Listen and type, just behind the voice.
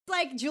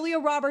like Julia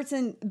Roberts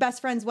in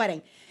Best Friend's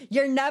Wedding.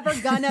 You're never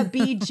gonna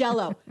be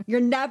Jell-O. You're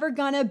never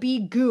gonna be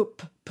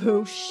Goop,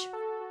 Poosh.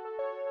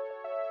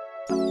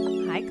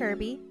 Hi,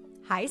 Kirby.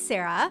 Hi,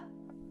 Sarah.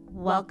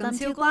 Welcome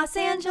to Los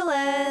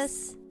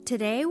Angeles.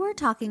 Today, we're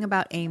talking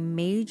about a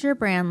major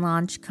brand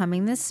launch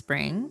coming this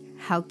spring,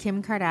 how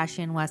Kim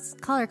Kardashian West's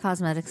color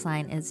cosmetics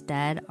line is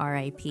dead,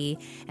 RIP,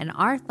 and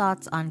our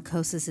thoughts on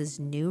Kosas'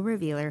 new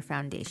Revealer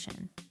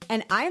foundation.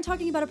 And I am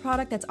talking about a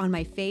product that's on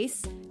my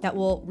face that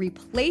will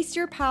replace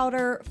your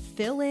powder,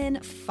 fill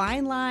in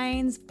fine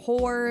lines,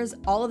 pores,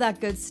 all of that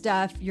good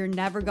stuff. You're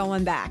never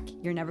going back.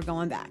 You're never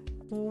going back.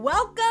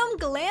 Welcome,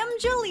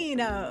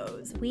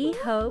 Glamgelinos. We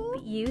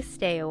hope you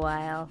stay a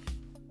while.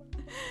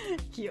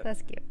 Cute.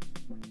 That's cute.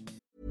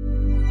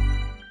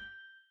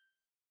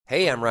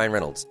 Hey, I'm Ryan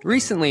Reynolds.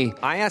 Recently,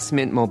 I asked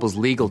Mint Mobile's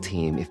legal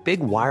team if big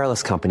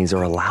wireless companies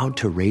are allowed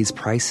to raise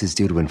prices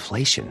due to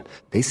inflation.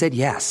 They said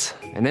yes.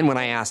 And then when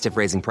I asked if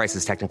raising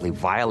prices technically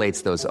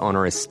violates those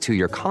onerous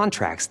 2-year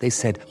contracts, they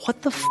said,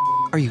 "What the f***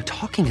 are you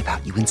talking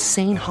about, you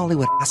insane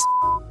Hollywood ass?"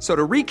 So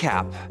to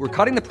recap, we're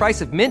cutting the price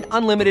of Mint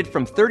Unlimited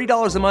from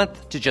 $30 a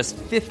month to just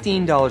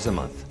 $15 a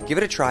month. Give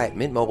it a try at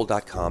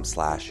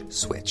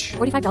mintmobile.com/switch.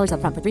 $45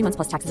 up front for 3 months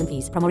plus taxes and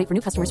fees. Promo rate for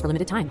new customers for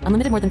limited time.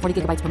 Unlimited more than 40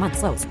 gigabytes per month.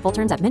 Slows full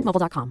terms at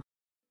mintmobile.com.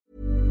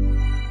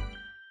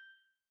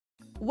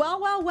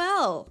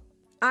 Well.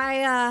 I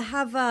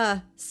have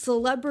a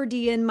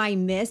celebrity in my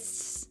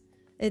midst.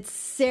 It's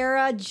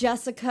Sarah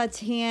Jessica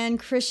Tan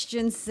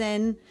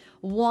Christensen,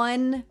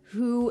 one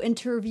who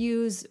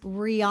interviews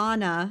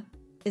Rihanna.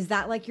 Is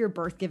that like your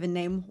birth given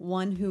name?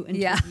 One who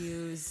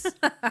interviews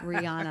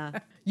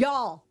Rihanna.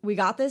 Y'all, we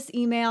got this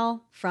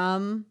email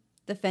from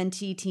the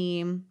Fenty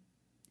team,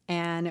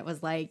 and it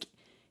was like,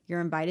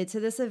 you're invited to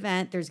this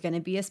event. There's going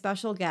to be a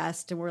special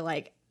guest. And we're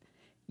like,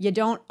 you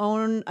don't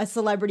own a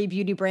celebrity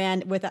beauty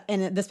brand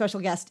and the special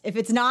guest. If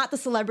it's not the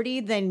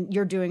celebrity, then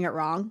you're doing it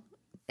wrong.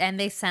 And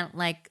they sent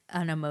like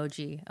an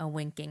emoji, a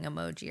winking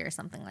emoji or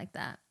something like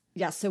that.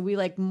 Yeah, so we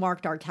like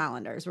marked our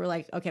calendars. We're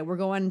like, okay, we're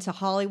going to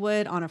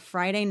Hollywood on a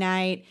Friday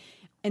night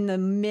in the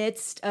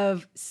midst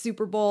of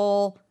Super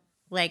Bowl.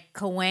 Like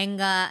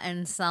Cahuenga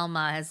and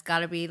Selma has got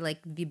to be like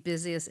the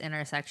busiest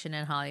intersection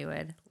in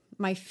Hollywood.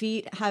 My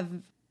feet have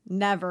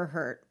never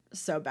hurt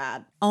so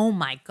bad. Oh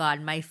my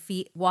God, my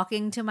feet.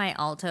 Walking to my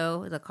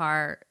Alto, the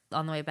car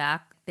on the way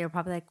back, they were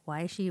probably like,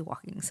 why is she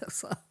walking so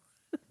slow?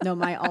 No,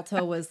 my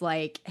Alto was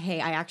like,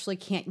 hey, I actually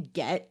can't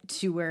get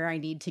to where I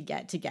need to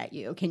get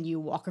you. Can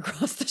you walk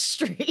across the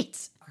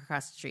street?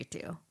 Across the street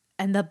too.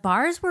 And the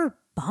bars were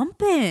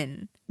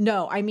bumping.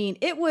 No, I mean,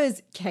 it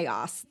was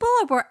chaos.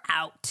 People were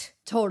out.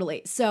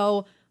 Totally.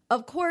 So,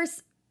 of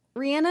course,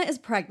 Rihanna is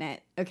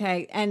pregnant,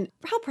 okay? And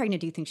how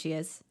pregnant do you think she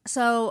is?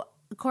 So,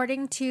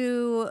 according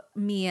to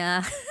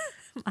Mia,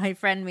 my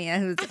friend Mia,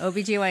 who's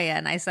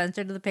OBGYN, I sent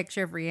her the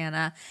picture of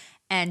Rihanna,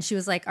 and she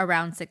was like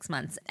around 6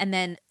 months. And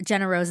then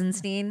Jenna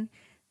Rosenstein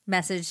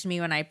messaged me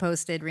when I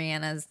posted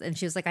Rihanna's, and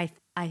she was like, I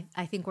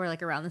think we're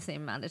like around the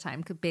same amount of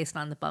time based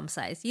on the bump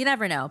size. You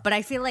never know, but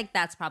I feel like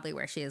that's probably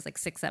where she is, like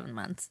 6-7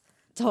 months.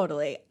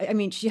 Totally. I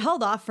mean, she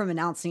held off from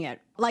announcing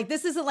it. Like,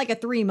 this isn't like a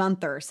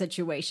 3-monther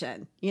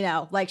situation, you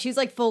know? Like, she's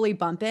like fully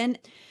bumping.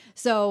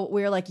 So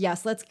we were like,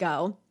 yes, let's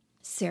go.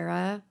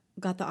 Sarah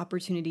got the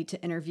opportunity to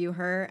interview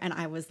her, and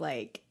I was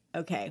like,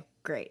 okay,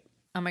 great.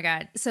 Oh my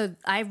God. So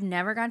I've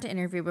never gone to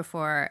interview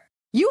before.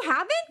 You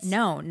haven't?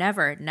 No,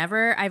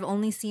 never. I've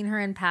only seen her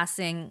in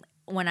passing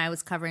when I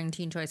was covering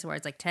Teen Choice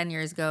Awards like 10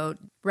 years ago.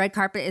 Red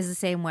carpet is the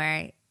same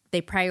way.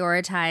 They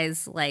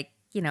prioritize like,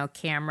 you know,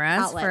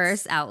 cameras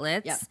first,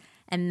 outlets. Yep.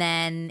 And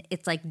then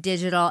it's like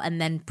digital and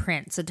then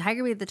print. So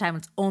Tiger Beat at the time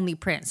was only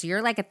print. So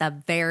you're like at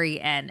the very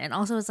end. And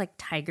also it's like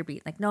Tiger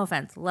Beat. Like, no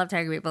offense, love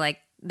Tiger Beat, but like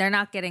they're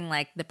not getting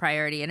like the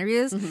priority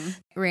interviews.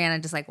 Mm-hmm.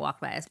 Rihanna just like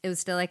walked by us. It was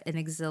still like an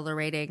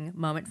exhilarating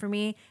moment for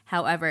me.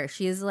 However,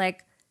 she is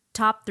like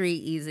top 3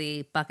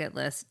 easy bucket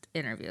list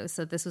interviews.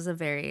 So this was a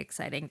very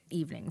exciting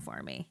evening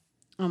for me.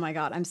 Oh my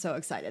God, I'm so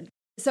excited.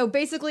 So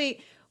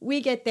basically,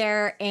 we get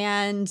there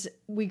and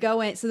we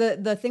go in. So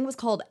the thing was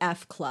called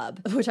F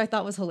Club, which I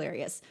thought was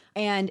hilarious.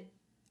 And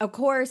of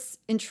course,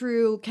 in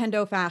true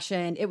Kendo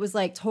fashion, it was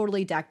like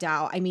totally decked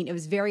out. I mean, it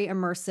was very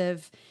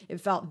immersive. It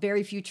felt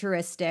very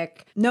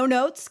futuristic. No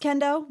notes,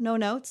 Kendo. No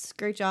notes.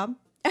 Great job.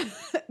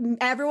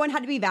 Everyone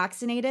had to be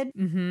vaccinated.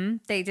 Mm-hmm.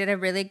 They did a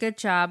really good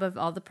job of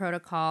all the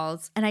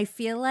protocols. And I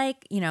feel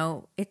like, you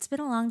know, it's been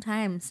a long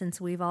time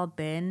since we've all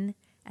been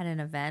at an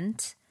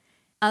event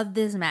of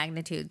this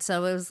magnitude.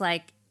 So it was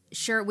like,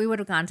 sure, we would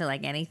have gone to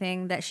like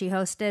anything that she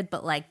hosted,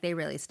 but like they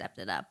really stepped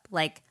it up.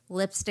 Like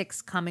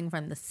lipsticks coming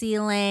from the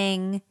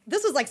ceiling.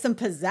 This was like some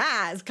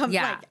pizzazz.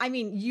 Yeah. Like, I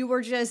mean, you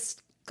were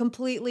just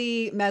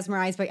completely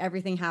mesmerized by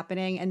everything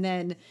happening. And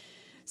then,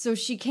 so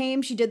she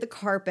came, she did the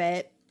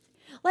carpet.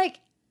 Like,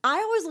 I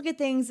always look at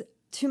things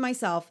to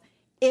myself.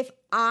 If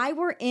I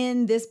were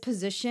in this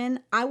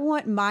position, I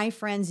want my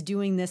friends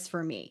doing this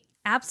for me.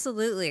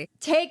 Absolutely.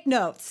 Take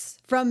notes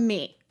from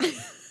me.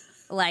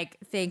 Like,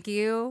 thank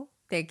you.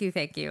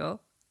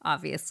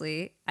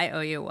 Obviously, I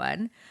owe you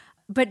one.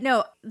 But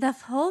no, the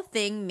whole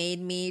thing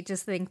made me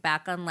just think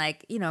back on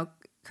like, you know,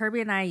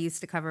 Kirby and I used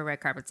to cover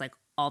red carpets like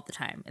all the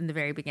time in the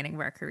very beginning of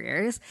our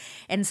careers.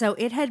 And so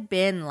it had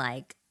been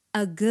like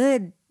a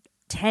good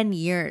 10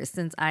 years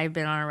since I've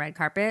been on a red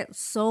carpet,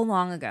 so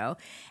long ago.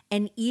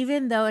 And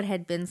even though it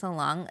had been so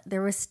long,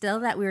 there was still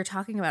that we were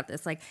talking about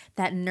this, like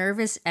that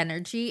nervous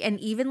energy. And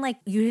even like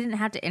you didn't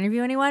have to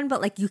interview anyone, but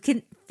like you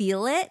can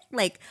feel it.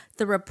 Like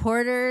the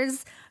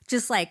reporters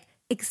just like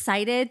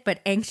excited but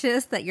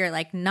anxious that you're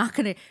like not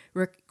going to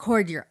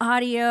record your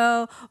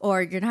audio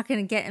or you're not going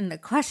to get in the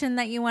question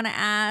that you want to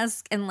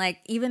ask. And like,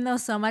 even though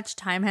so much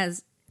time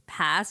has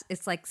passed,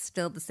 it's like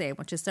still the same,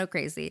 which is so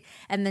crazy.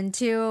 And then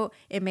two,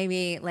 it made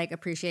me like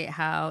appreciate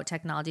how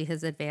technology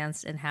has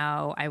advanced and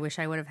how I wish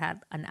I would have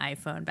had an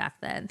iPhone back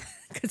then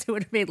because it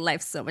would have made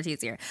life so much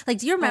easier. Like,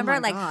 do you remember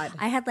like God.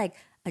 I had like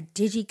a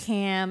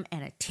digicam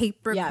and a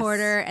tape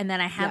recorder, Yes. and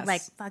then I had Yes.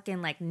 like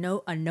fucking like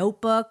a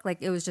notebook. Like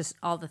it was just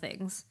all the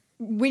things.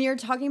 When you're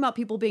talking about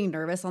people being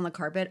nervous on the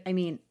carpet, I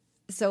mean,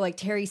 so like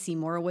Terry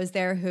Seymour was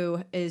there,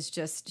 who is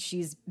just,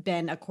 she's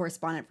been a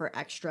correspondent for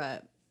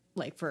Extra,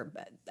 like for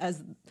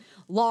as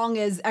long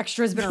as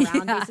Extra's been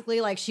around,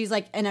 basically. Like she's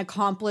like an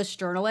accomplished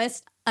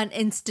journalist. An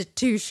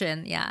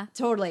institution, yeah.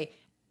 Totally.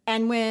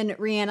 And when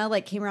Rihanna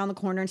like came around the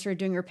corner and started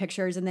doing her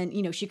pictures, and then,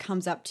 you know, she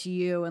comes up to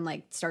you and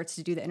like starts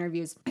to do the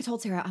interviews, I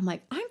told Sarah, I'm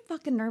like, I'm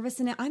fucking nervous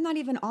in it. I'm not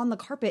even on the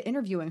carpet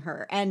interviewing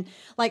her. And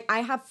like, I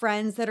have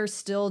friends that are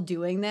still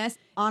doing this.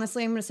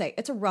 Honestly, I'm going to say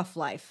it's a rough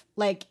life.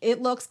 Like,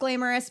 it looks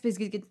glamorous because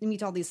you get to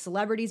meet all these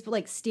celebrities, but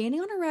like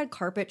standing on a red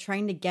carpet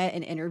trying to get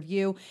an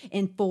interview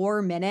in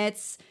 4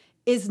 minutes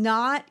is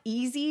not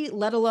easy,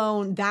 let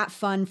alone that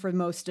fun for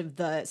most of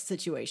the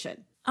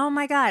situation. Oh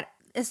my God.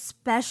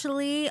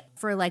 Especially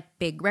for like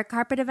big red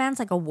carpet events,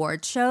 like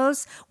award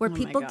shows, where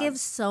people God. give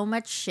so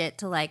much shit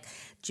to like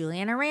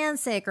Juliana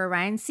Rancic or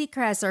Ryan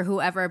Seacrest or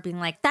whoever, being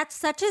like, that's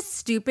such a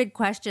stupid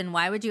question.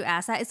 Why would you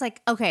ask that? It's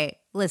like, okay,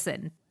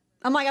 listen.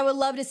 I'm like, I would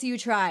love to see you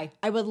try.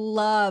 I would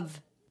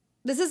love.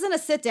 This isn't a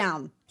sit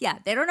down. Yeah,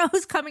 they don't know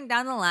who's coming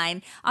down the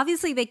line.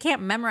 Obviously, they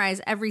can't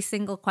memorize every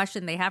single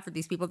question they have for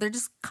these people. They're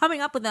just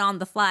coming up with it on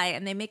the fly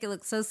and they make it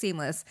look so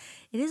seamless.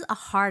 It is a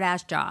hard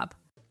ass job.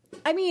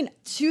 I mean,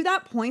 to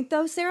that point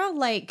though, Sarah,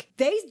 like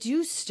they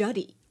do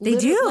study. They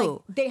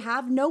do. Like, they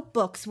have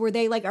notebooks where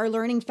they like are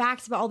learning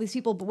facts about all these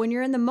people. But when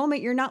you're in the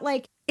moment, you're not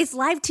like, It's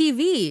live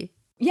TV.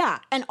 yeah.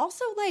 And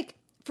also like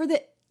for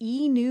the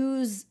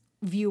E-News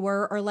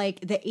viewer or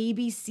like the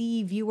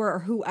ABC viewer or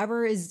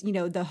whoever is, you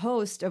know, the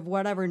host of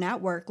whatever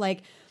network,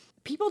 like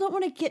people don't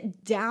want to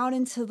get down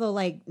into the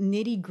like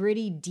nitty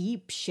gritty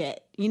deep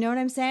shit. You know what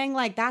I'm saying?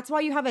 Like that's why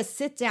you have a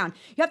sit down.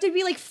 You have to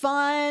be like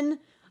fun,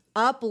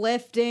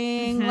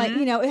 uplifting, like,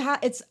 you know,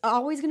 it's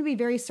always going to be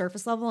very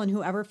surface level, and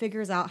whoever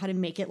figures out how to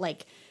make it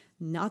like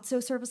not so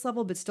surface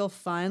level but still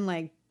fun,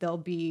 like they'll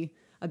be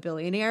a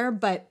billionaire.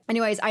 But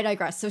anyways, I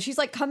digress. So she's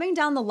like coming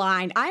down the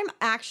line. I'm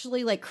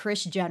actually like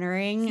Kris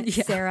Jennering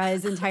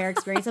Sarah's entire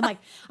experience.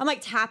 I'm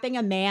like tapping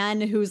a man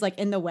who's like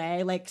in the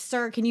way, like,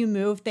 sir, can you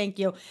move? Thank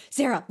you.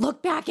 Sarah,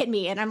 look back at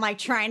me. And I'm like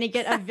trying to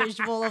get a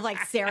visual of like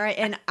Sarah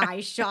in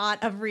eye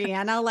shot of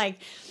Rihanna.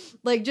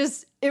 Like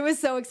just, it was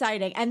so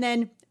exciting. And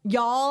then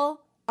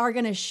y'all are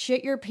gonna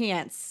shit your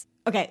pants.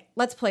 Okay,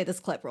 let's play this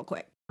clip real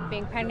quick.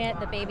 Being pregnant,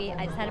 the baby,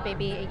 I just had a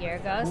baby a year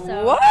ago,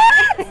 so... What?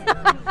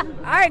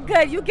 All right,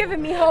 good. You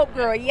giving me hope,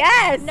 girl.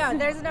 Yes. No,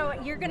 there's no,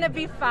 you're gonna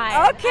be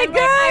fine. Okay, I'm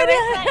like, I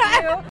wish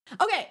that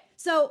you... Okay,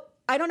 so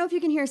I don't know if you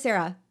can hear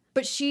Sarah,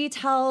 but she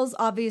tells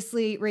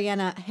obviously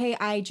Rihanna, hey,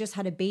 I just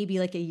had a baby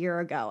like a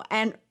year ago.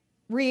 And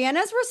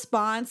Rihanna's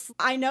response,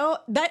 I know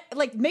that,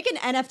 like, make an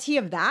NFT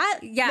of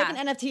that. Yeah. Make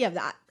an NFT of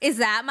that. Is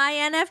that my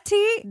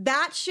NFT?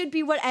 That should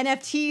be what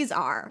NFTs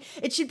are.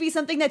 It should be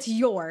something that's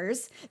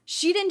yours.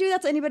 She didn't do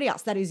that to anybody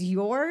else. That is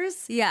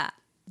yours. Yeah.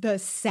 The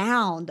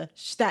sound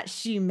that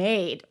she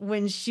made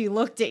when she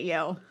looked at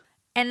you.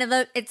 And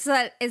it's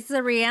the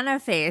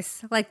Rihanna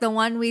face, like the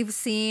one we've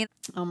seen.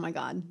 Oh my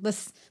God.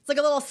 It's like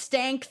a little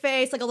stank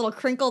face, like a little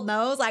crinkled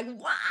nose. Like,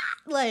 what?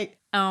 Like,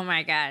 Oh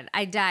my God.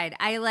 I died.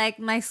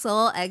 My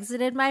soul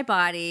exited my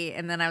body.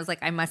 And then I was like,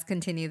 I must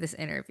continue this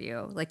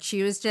interview. Like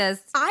she was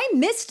just. I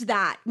missed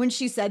that when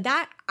she said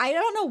that. I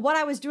don't know what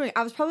I was doing.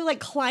 I was probably like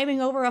climbing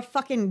over a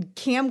fucking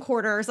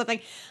camcorder or something.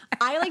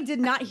 I like did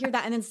not hear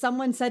that. And then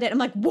someone said it. I'm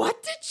like,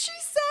 what did she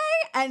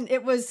say? And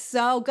it was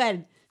so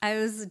good. I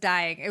was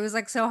dying. It was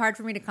like so hard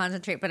for me to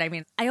concentrate. But I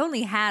mean, I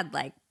only had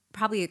like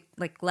probably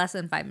like less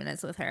than 5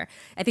 minutes with her.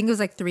 I think it was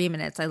like 3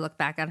 minutes. I look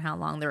back on how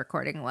long the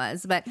recording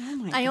was. But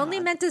I only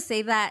meant to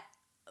say that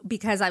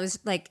because I was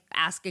like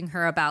asking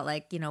her about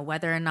like, you know,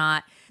 whether or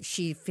not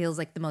she feels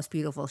like the most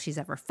beautiful she's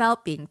ever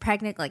felt being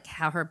pregnant, like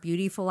how her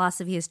beauty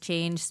philosophy has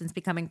changed since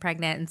becoming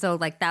pregnant. And so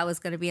like that was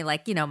going to be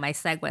like, you know, my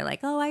segue, like,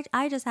 oh,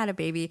 I just had a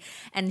baby.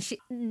 And she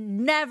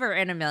never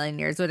in a million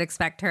years would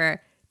expect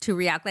her to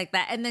react like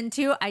that. And then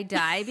two, I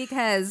die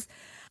because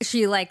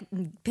she like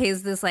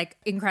pays this like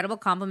incredible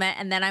compliment.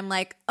 And then I'm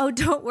like, oh,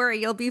 don't worry,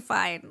 you'll be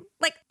fine.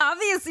 Like,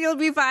 obviously you'll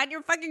be fine.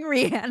 You're fucking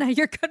Rihanna.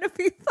 You're going to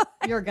be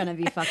fine. You're going to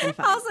be fucking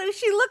fine. Also,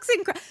 she looks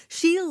incredible.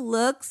 She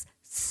looks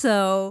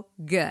so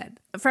good.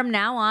 From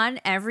now on,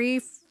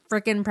 every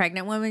freaking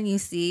pregnant woman you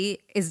see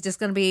is just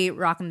going to be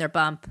rocking their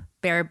bump,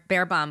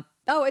 bare bump.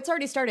 Oh, it's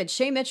already started.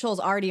 Shay Mitchell's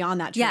already on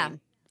that train. Yeah.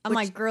 I'm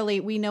like,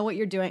 girly, we know what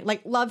you're doing.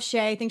 Like, love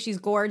Shay. I think she's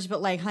gorge,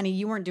 but like, honey,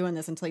 you weren't doing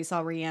this until you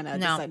saw Rihanna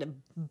decide to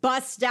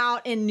bust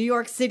out in New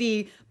York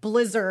City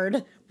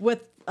blizzard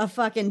with a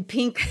fucking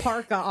pink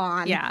parka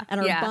on and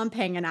her bump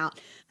hanging out.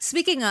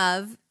 Speaking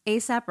of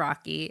A$AP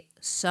Rocky,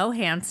 so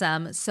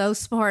handsome, so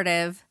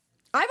sportive.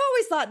 I've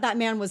always thought that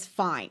man was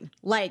fine.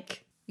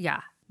 Like,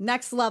 Yeah.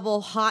 next level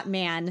hot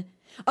man.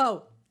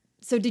 Oh,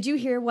 so did you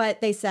hear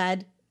what they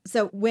said?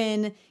 So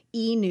when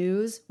E!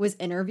 News was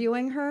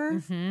interviewing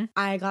her,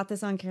 I got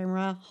this on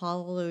camera.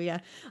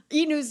 Hallelujah.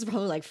 E! News is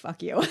probably like,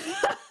 fuck you.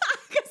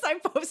 Because I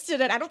posted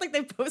it. I don't think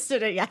they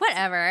posted it yet.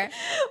 Whatever.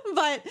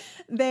 But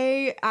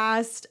they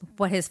asked,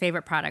 What his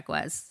favorite product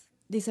was.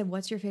 they said,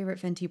 what's your favorite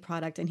Fenty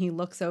product? And he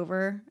looks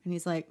over and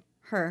he's like,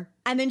 her.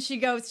 And then she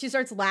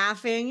starts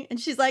laughing and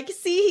she's like,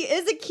 see, he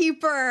is a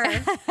keeper.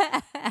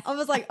 I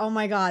was like, oh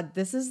my God,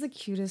 this is the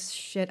cutest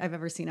shit I've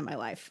ever seen in my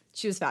life.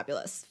 She was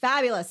fabulous.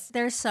 Fabulous.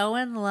 They're so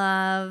in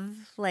love.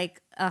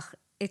 Like,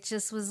 it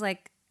just was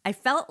like, I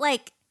felt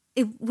like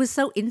it was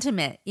so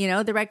intimate, you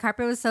know? The red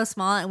carpet was so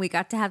small and we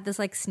got to have this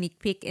like sneak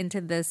peek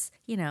into this,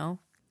 you know.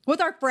 With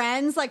our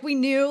friends, like we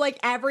knew like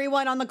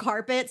everyone on the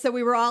carpet. So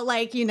we were all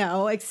like, you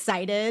know,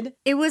 excited.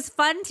 It was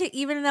fun to,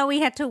 even though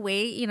we had to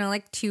wait, you know,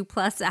 like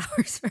 2+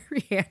 hours for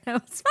Rihanna,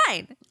 it was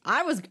fine.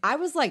 I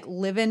was like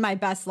living my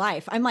best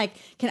life. I'm like,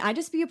 can I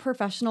just be a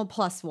professional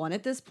 +1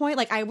 at this point?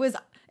 Like I was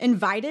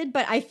invited,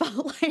 but I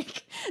felt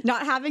like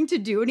not having to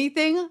do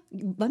anything.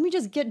 Let me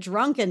just get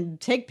drunk and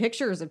take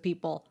pictures of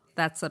people.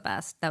 That's the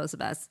best. That was the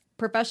best.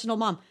 Professional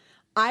mom.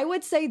 I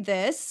would say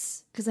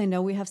this, because I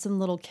know we have some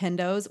little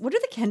kendos. What do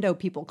the kendo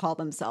people call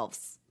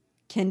themselves?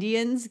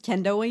 Kendians?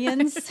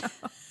 Kendoians?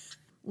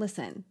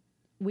 Listen,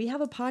 we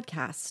have a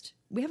podcast.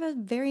 We have a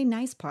very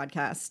nice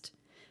podcast.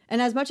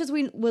 And as much as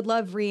we would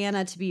love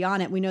Rihanna to be on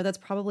it, we know that's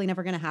probably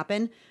never going to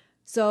happen.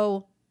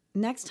 So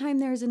next time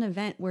there's an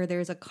event where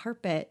there's a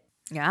carpet,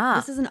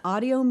 this is an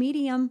audio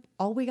medium.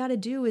 All we got to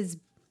do is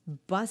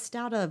bust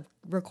out a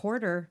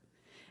recorder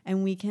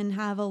and we can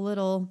have a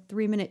little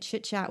 3-minute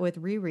chit chat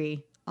with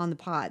Riri on the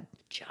pod.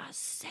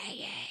 Just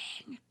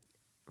saying.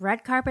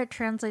 Red carpet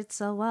translates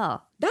so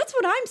well. That's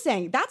what I'm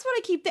saying. That's what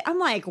I keep I'm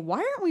like, why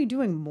aren't we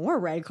doing more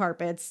red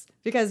carpets?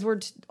 Because we're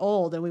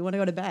old and we want to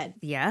go to bed.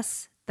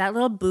 Yes. That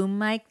little boom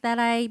mic that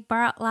I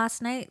bought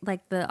last night,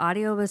 like the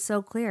audio was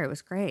so clear. It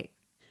was great.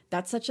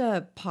 That's such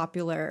a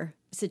popular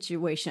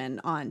situation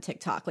on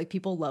TikTok. Like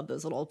people love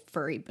those little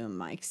furry boom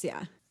mics.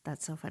 Yeah.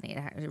 That's so funny.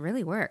 It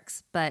really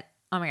works. But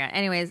oh my God.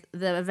 Anyways,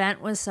 the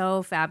event was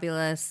so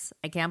fabulous.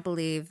 I can't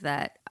believe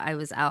that I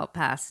was out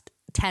past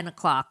 10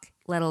 o'clock,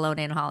 let alone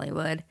in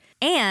Hollywood.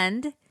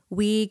 And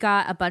we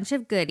got a bunch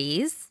of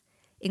goodies,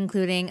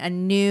 including a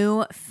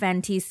new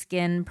Fenty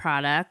Skin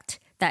product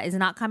that is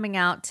not coming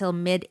out till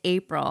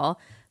mid-April,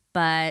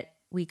 but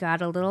we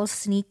got a little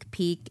sneak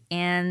peek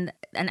and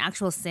an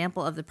actual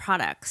sample of the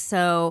product.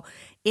 So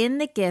in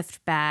the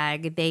gift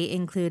bag, they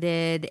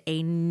included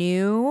a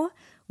new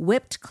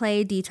whipped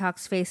clay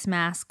detox face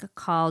mask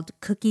called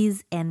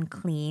Cookies and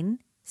Clean.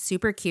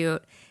 Super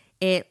cute.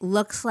 It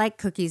looks like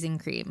cookies and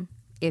cream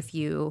if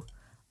you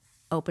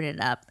open it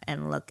up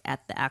and look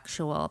at the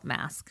actual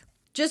mask.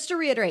 Just to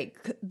reiterate,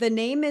 the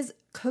name is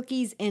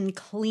Cookies and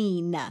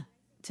Clean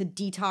to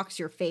detox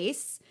your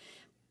face,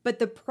 but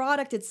the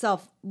product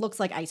itself looks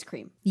like ice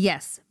cream.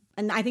 Yes.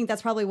 And I think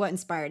that's probably what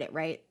inspired it,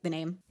 right? The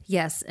name?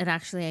 Yes. It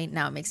actually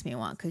now it makes me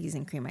want cookies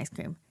and cream ice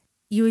cream.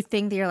 You would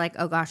think that you're like,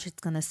 oh gosh, it's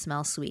going to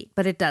smell sweet,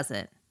 but it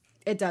doesn't.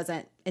 It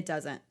doesn't. It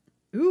doesn't.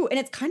 Ooh, and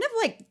it's kind of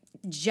like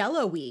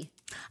jello-y.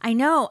 I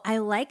know. I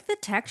like the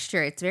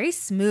texture. It's very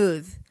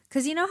smooth.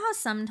 Because you know how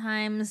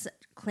sometimes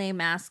clay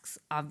masks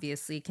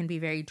obviously can be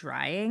very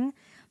drying,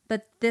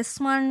 but this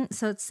one,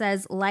 so it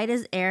says light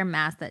as air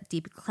mask that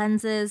deep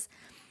cleanses,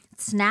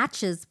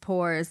 snatches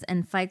pores,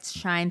 and fights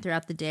shine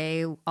throughout the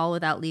day, all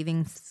without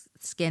leaving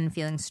skin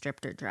feeling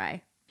stripped or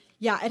dry.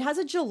 Yeah, it has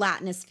a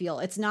gelatinous feel.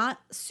 It's not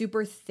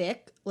super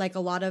thick like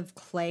a lot of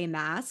clay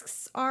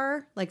masks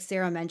are, like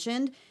Sarah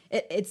mentioned.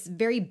 It's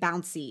very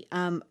bouncy.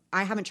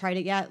 I haven't tried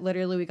it yet.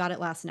 Literally, we got it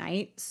last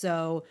night,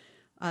 so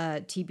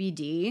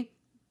TBD.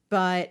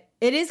 But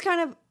it is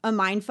kind of a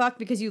mind fuck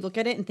because you look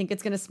at it and think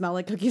it's going to smell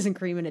like cookies and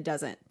cream and it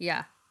doesn't.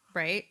 Yeah,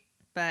 right?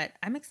 But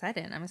I'm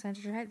excited. I'm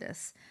excited to try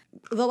this.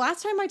 The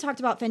last time I talked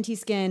about Fenty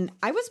Skin,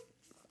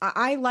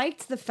 I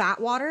liked the fat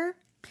water.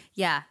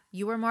 Yeah,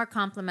 you were more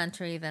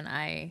complimentary than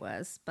I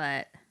was,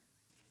 but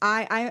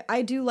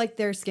I do like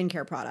their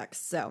skincare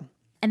products, so.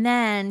 And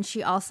then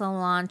she also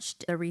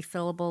launched a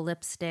refillable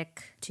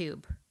lipstick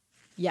tube.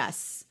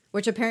 Yes,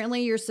 which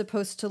apparently you're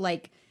supposed to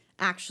like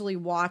actually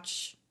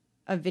watch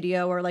a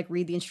video or like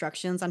read the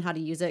instructions on how to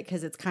use it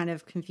because it's kind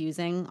of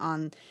confusing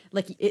on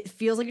like it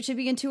feels like it should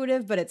be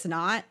intuitive, but it's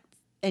not.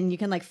 And you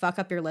can like fuck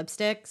up your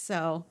lipstick,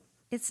 so.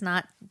 It's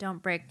not.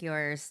 Don't break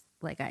yours.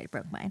 like I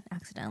broke mine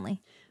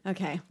accidentally.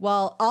 Okay.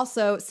 Well,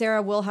 also,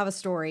 Sarah will have a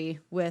story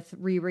with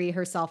Riri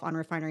herself on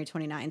Refinery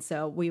 29,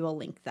 so we will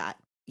link that.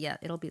 Yeah,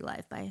 it'll be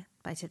live by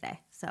today.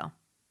 So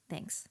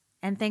thanks.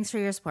 And thanks for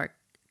your support,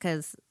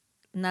 because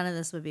none of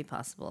this would be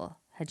possible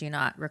had you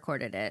not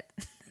recorded it.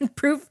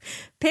 Proof,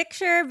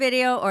 picture,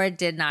 video, or it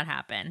did not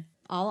happen.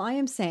 All I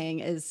am saying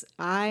is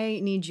I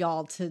need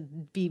y'all to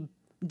be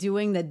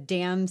doing the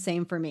damn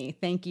same for me.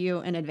 Thank you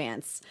in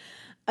advance.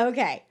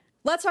 Okay,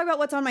 let's talk about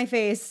what's on my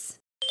face.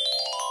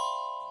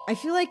 I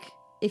feel like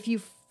if you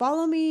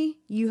follow me,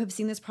 you have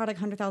seen this product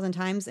 100,000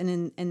 times.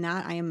 And in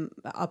that, I am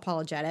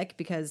apologetic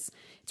because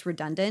it's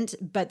redundant.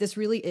 But this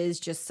really is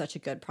just such a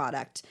good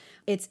product.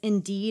 It's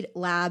Indeed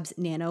Labs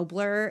Nano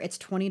Blur. It's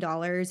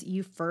 $20.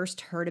 You first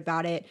heard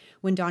about it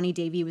when Donnie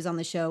Davy was on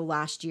the show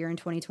last year in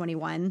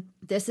 2021.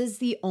 This is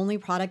the only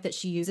product that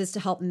she uses to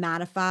help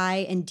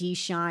mattify and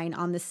de-shine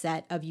on the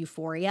set of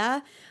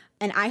Euphoria.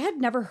 And I had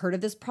never heard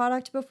of this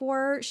product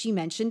before she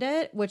mentioned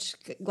it, which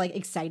like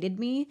excited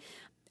me.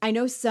 I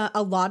know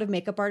a lot of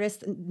makeup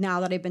artists,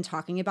 now that I've been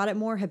talking about it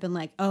more, have been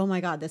like, oh my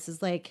God, this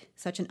is like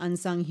such an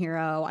unsung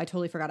hero. I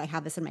totally forgot I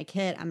have this in my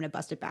kit. I'm going to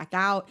bust it back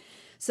out.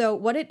 So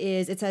what it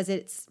is, it says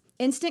it's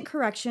instant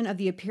correction of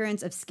the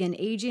appearance of skin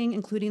aging,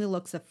 including the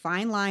looks of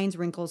fine lines,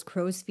 wrinkles,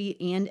 crow's feet,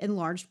 and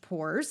enlarged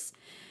pores.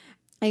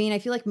 I mean, I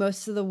feel like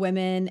most of the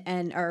women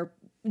and are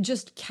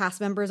just cast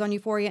members on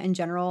Euphoria in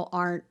general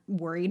aren't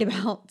worried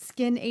about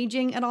skin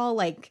aging at all.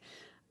 Like,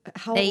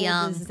 how old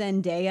is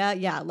Zendaya?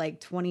 Yeah, like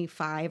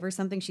 25 or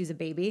something. She's a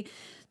baby.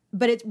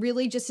 But it's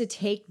really just to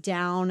take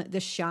down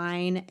the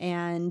shine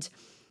and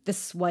the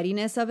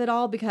sweatiness of it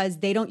all because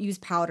they don't use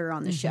powder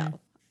on the show.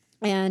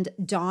 And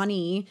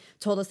Donnie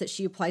told us that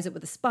she applies it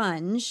with a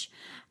sponge.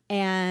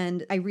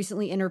 And I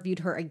recently interviewed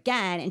her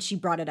again and she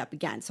brought it up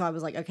again. So I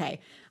was like, okay,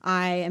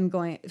 I am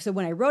going. So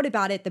when I wrote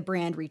about it, the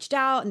brand reached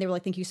out and they were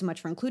like, thank you so much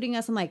for including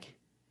us. I'm like,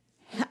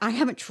 I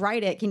haven't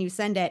tried it. Can you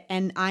send it?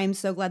 And I'm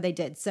so glad they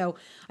did. So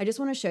I just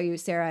want to show you,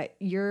 Sarah,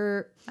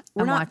 we're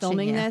not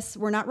filming this.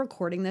 We're not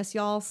recording this,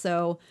 y'all.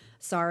 So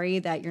sorry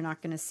that you're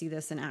not going to see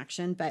this in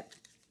action, but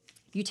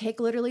you take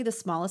literally the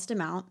smallest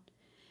amount.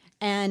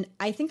 And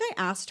I think I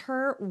asked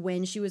her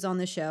when she was on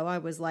the show, I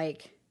was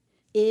like,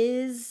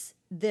 is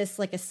this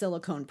like a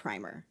silicone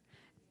primer?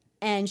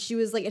 And she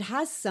was like, it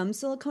has some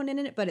silicone in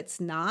it, but it's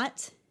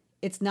not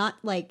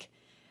like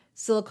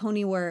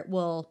silicone where it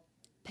will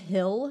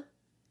pill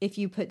if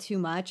you put too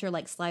much or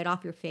like slide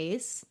off your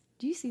face.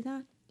 Do you see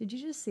that? Did you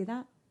just see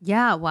that?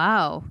 Yeah,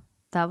 wow.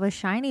 That was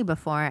shiny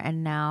before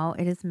and now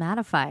it is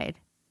mattified.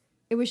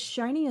 It was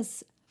shiny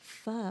as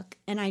fuck.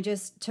 And I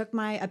just took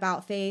my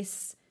About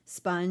Face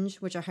sponge,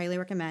 which I highly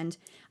recommend.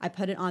 I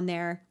put it on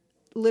there,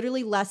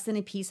 literally less than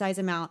a pea size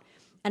amount,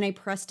 and I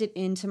pressed it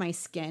into my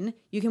skin.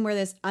 You can wear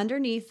this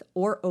underneath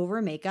or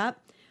over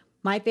makeup.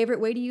 My favorite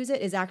way to use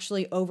it is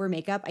actually over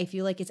makeup. I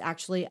feel like it's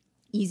actually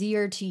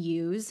easier to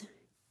use.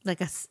 Like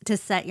to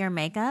set your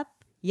makeup?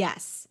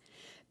 Yes.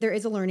 There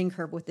is a learning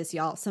curve with this,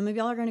 y'all. Some of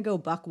y'all are going to go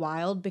buck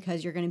wild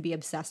because you're going to be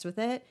obsessed with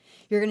it.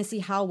 You're going to see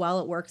how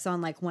well it works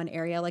on like one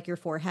area, like your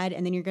forehead.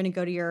 And then you're going to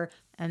go to your...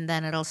 And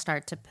then it'll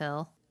start to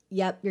pill.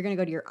 Yep. You're going to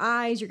go to your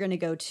eyes. You're going to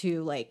go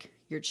to like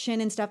your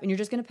chin and stuff. And you're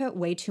just going to put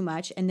way too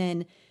much. And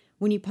then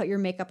when you put your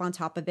makeup on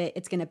top of it,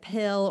 it's going to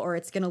pill or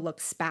it's going to look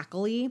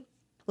spackly.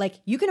 Like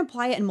you can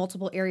apply it in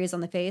multiple areas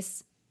on the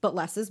face, but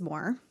less is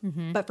more.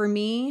 Mm-hmm. But for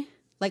me...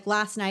 Like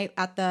last night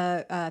at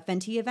the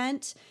Fenty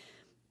event,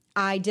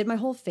 I did my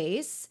whole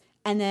face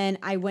and then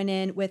I went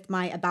in with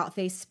my About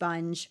Face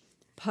sponge,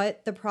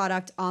 put the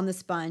product on the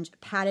sponge,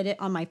 patted it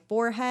on my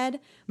forehead,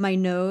 my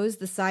nose,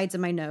 the sides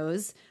of my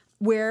nose,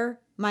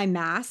 where my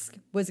mask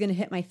was going to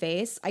hit my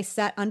face. I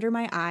set under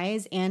my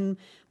eyes and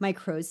my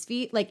crow's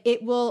feet. Like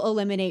it will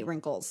eliminate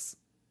wrinkles.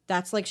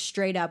 That's like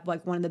straight up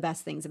like one of the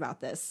best things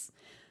about this,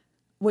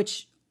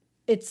 which...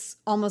 It's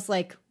almost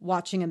like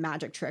watching a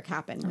magic trick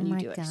happen when you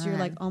do it. So you're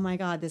like, oh my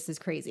God, this is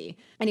crazy.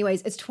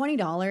 Anyways, it's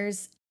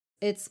 $20.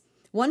 It's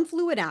 1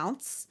 fluid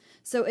ounce.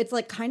 So it's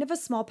like kind of a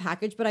small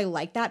package, but I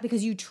like that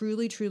because you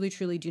truly, truly,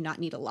 truly do not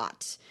need a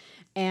lot.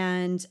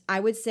 And I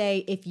would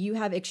say if you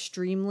have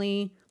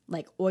extremely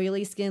like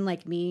oily skin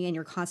like me and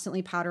you're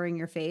constantly powdering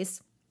your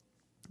face,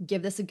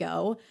 give this a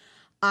go.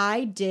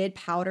 I did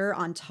powder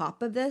on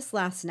top of this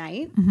last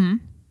night,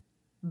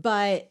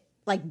 but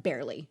like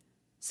barely.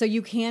 So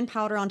you can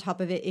powder on top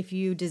of it if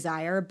you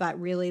desire,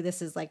 but really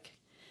this is like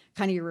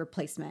kind of your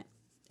replacement.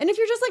 And if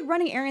you're just like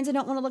running errands and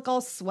don't want to look all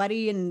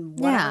sweaty and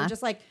whatever,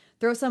 just like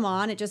throw some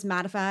on. It just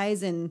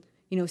mattifies and,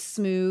 you know,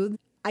 smooth.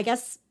 I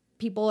guess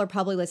people are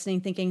probably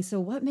listening thinking, so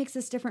what makes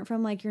this different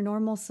from like your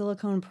normal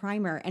silicone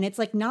primer? And it's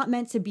like not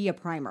meant to be a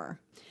primer.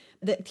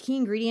 The key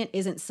ingredient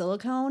isn't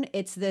silicone.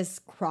 It's this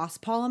cross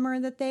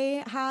polymer that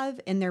they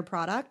have in their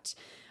product.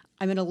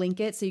 I'm going to link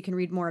it so you can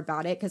read more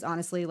about it because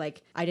honestly,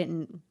 like I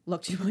didn't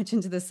look too much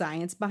into the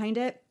science behind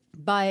it.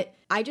 But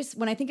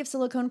when I think of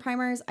silicone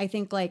primers, I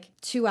think like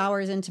 2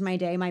 hours into my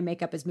day, my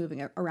makeup is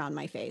moving around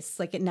my face.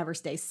 Like it never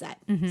stays set.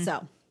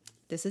 So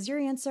this is your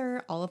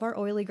answer. All of our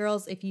oily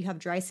girls, if you have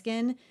dry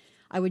skin,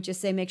 I would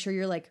just say make sure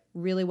you're like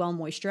really well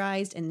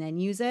moisturized and then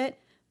use it,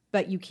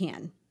 but you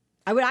can.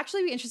 I would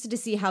actually be interested to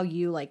see how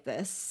you like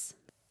this.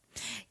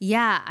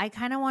 Yeah, I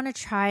kind of want to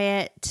try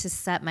it to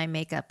set my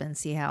makeup and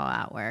see how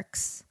that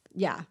works.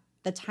 Yeah,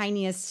 the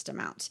tiniest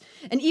amount.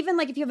 And even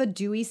like if you have a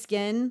dewy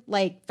skin,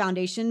 like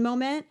foundation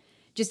moment,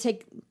 just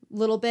take a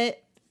little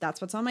bit.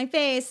 That's what's on my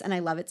face, and I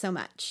love it so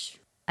much.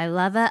 I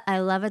love it. I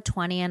love a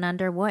 20 and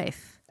under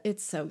wife.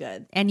 It's so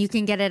good. And you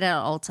can get it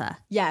at Ulta.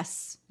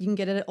 Yes, you can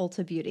get it at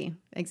Ulta Beauty.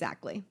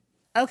 Exactly.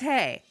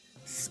 Okay,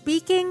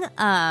 speaking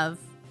of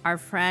our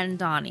friend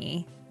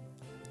Donnie,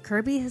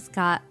 Kirby has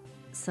got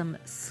some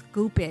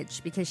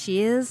scoopage because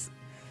she is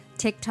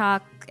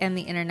TikTok and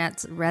the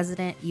internet's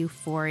resident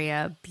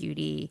euphoria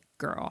beauty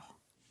girl.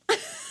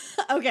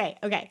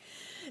 Okay.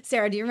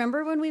 Sarah, do you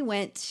remember when we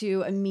went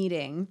to a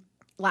meeting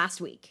last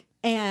week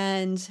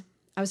and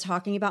I was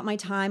talking about my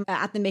time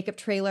at the makeup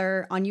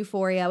trailer on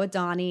Euphoria with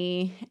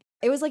Donnie?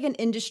 It was like an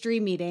industry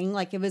meeting,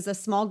 like it was a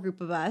small group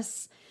of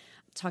us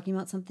talking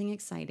about something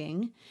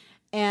exciting.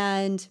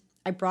 And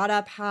I brought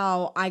up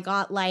how I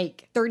got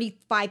like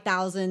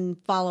 35,000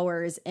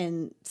 followers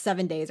in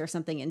 7 days or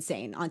something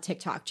insane on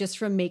TikTok just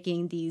from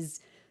making these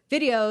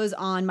videos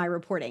on my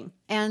reporting.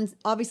 And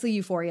obviously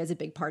Euphoria is a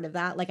big part of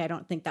that. Like I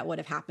don't think that would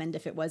have happened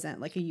if it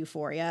wasn't like a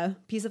Euphoria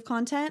piece of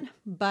content.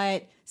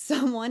 But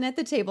someone at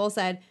the table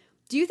said,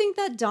 do you think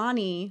that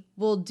Donnie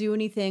will do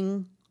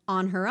anything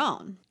on her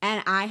own?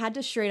 And I had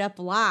to straight up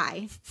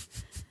lie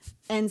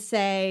and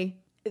say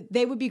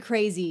they would be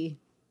crazy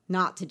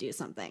not to do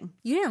something.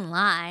 You didn't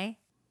lie.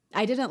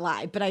 I didn't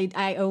lie, but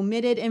I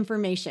omitted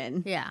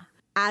information. Yeah.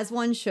 As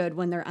one should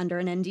when they're under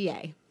an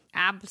NDA.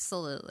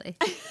 Absolutely.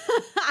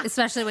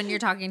 Especially when you're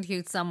talking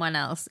to someone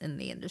else in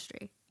the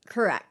industry.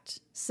 Correct.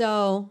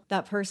 So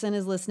that person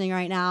is listening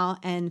right now.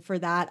 And for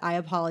that, I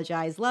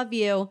apologize. Love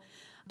you.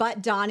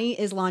 But Donnie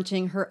is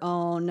launching her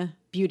own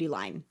beauty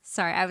line.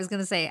 Sorry, I was going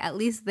to say, at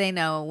least they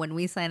know when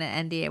we sign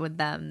an NDA with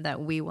them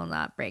that we will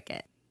not break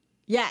it.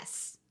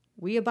 Yes,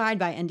 we abide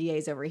by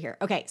NDAs over here.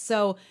 Okay,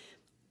 so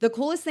the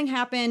coolest thing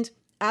happened,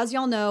 as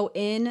y'all know,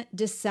 in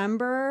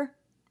November,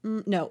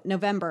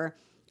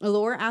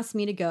 Allure asked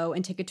me to go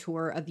and take a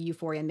tour of the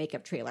Euphoria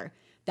makeup trailer.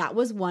 That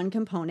was one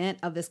component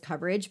of this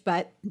coverage,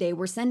 but they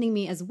were sending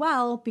me as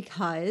well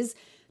because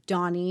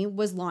Donnie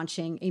was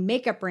launching a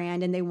makeup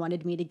brand and they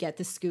wanted me to get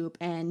the scoop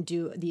and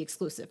do the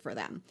exclusive for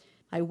them.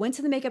 I went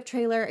to the makeup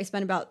trailer. I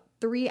spent about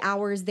 3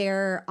 hours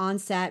there on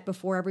set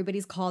before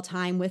everybody's call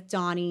time with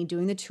Donnie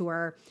doing the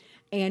tour.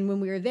 And when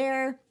we were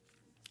there,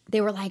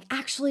 they were like,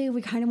 actually,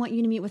 we kind of want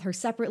you to meet with her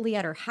separately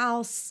at her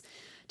house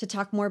to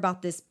talk more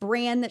about this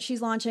brand that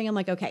she's launching. I'm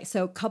like, okay.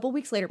 So a couple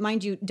weeks later,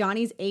 mind you,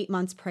 Donnie's 8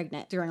 months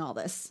pregnant during all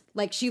this.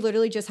 Like she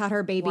literally just had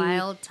her baby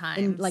Wild times.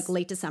 In like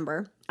late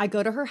December. I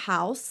go to her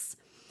house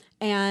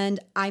and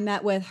I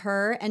met with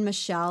her and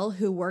Michelle,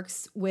 who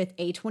works with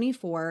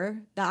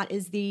A24. That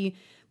is the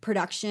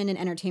production and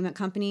entertainment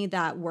company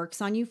that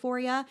works on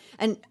Euphoria.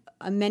 And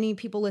many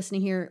people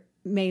listening here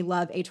may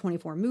love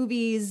A24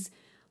 movies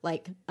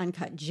like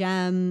Uncut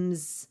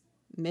Gems,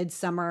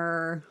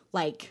 Midsummer,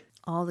 like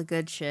all the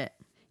good shit.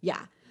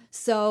 Yeah.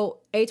 So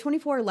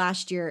A24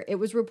 last year, it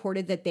was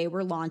reported that they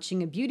were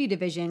launching a beauty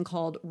division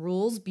called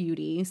Rules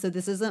Beauty. So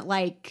this isn't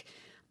like,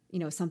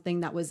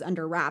 something that was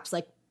under wraps.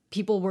 Like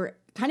people were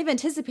kind of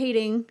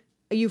anticipating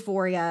a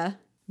Euphoria.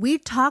 We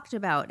talked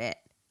about it.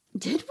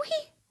 Did we?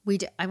 We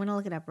did. I'm going to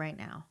look it up right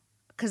now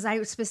because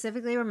I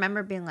specifically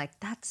remember being like,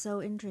 that's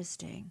so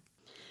interesting.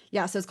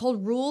 Yeah. So it's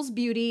called Rules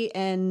Beauty.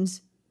 And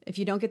if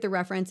you don't get the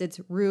reference, it's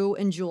Rue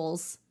and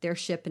Jules, their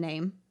ship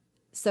name.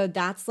 So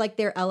that's like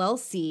their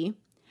LLC.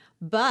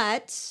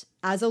 But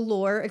as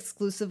Allure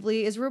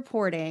exclusively is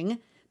reporting,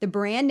 the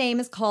brand name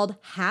is called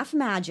Half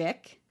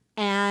Magic.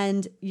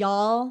 And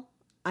y'all,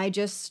 I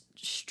just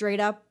straight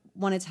up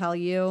want to tell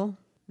you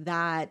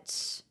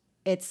that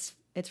it's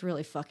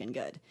really fucking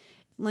good.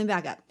 Let me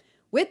back up.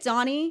 With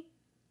Donnie,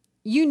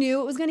 you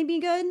knew it was going to be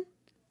good,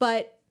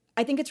 but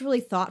I think it's really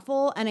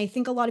thoughtful. And I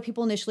think a lot of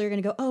people initially are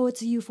going to go, oh,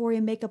 it's a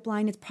Euphoria makeup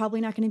line. It's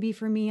probably not going to be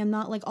for me. I'm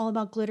not like all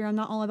about glitter. I'm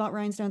not all about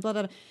rhinestones, blah,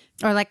 blah,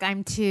 blah. Or like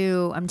I'm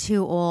too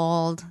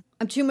old.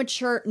 I'm too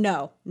mature.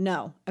 No.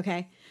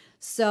 Okay.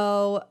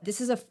 So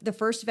this is the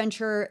first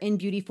venture in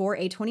beauty for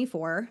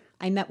A24.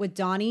 I met with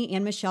Donnie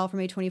and Michelle from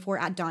A24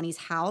 at Donnie's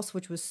house,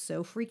 which was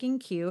so freaking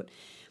cute.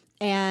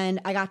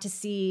 And I got to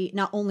see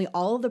not only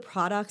all of the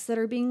products that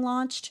are being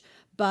launched,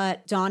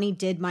 but Donnie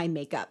did my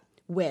makeup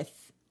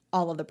with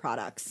all of the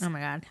products. Oh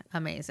my God.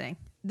 Amazing.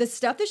 The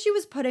stuff that she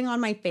was putting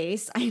on my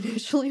face, I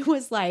initially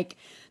was like,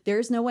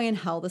 there's no way in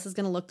hell this is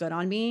going to look good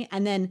on me.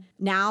 And then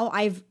now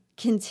I've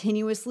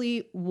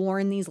continuously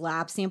worn these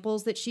lab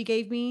samples that she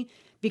gave me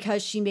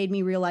because she made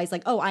me realize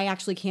like, oh, I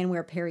actually can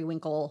wear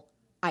periwinkle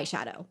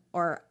eyeshadow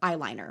or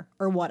eyeliner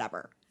or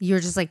whatever. You're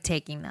just like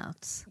taking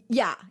notes.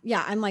 Yeah.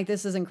 I'm like,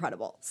 this is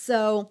incredible.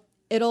 So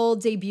it'll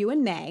debut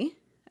in May.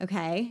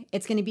 Okay.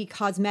 It's going to be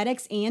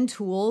cosmetics and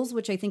tools,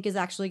 which I think is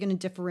actually going to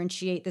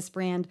differentiate this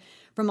brand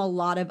from a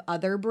lot of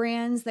other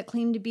brands that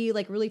claim to be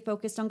like really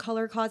focused on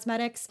color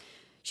cosmetics.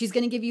 She's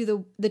going to give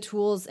you the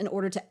tools in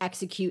order to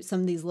execute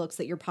some of these looks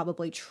that you're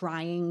probably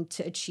trying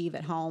to achieve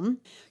at home.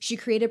 She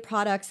created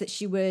products that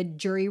she would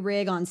jury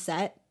rig on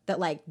set that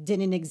like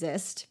didn't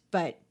exist,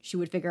 but she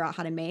would figure out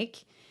how to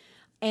make.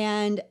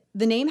 And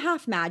the name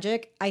Half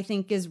Magic, I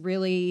think, is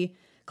really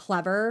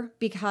clever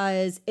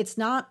because it's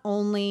not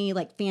only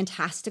like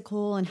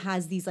fantastical and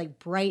has these like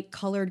bright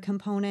colored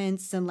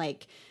components and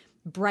like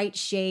bright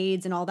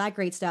shades and all that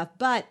great stuff,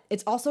 but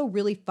it's also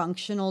really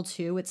functional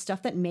too. It's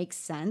stuff that makes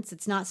sense.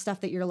 It's not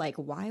stuff that you're like,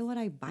 why would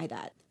I buy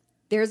that?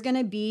 There's going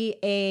to be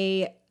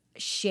a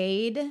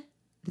shade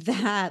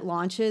that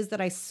launches that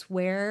I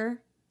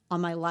swear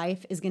on my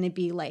life is going to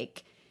be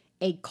like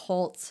a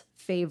cult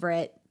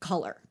favorite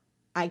color.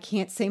 I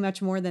can't say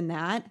much more than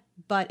that,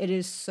 but it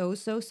is so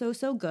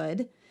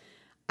good.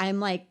 I'm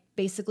like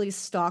basically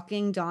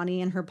stalking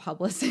Donnie and her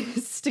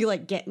publicist to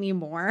like get me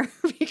more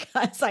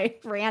because I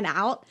ran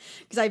out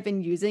because I've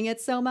been using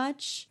it so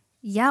much.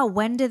 Yeah,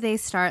 when do they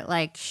start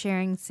like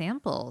sharing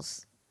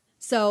samples?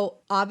 So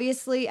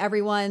obviously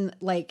everyone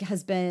like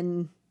has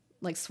been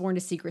like sworn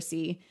to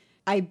secrecy.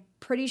 I'm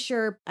pretty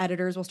sure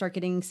editors will start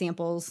getting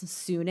samples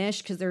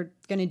soonish because they're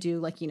going to do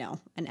like, you know,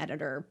 an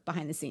editor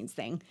behind the scenes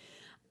thing.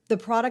 The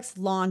products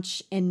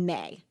launch in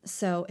May.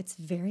 So it's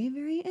very,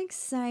 very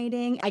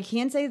exciting. I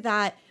can say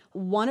that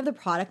one of the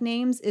product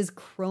names is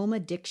Chrome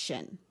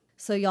Addiction.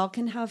 So y'all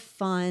can have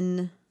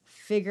fun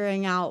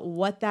figuring out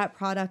what that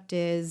product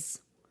is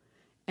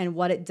and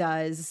what it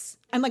does.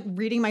 I'm like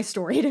reading my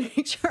story to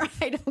make sure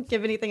I don't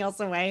give anything else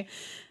away.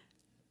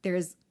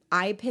 There's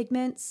eye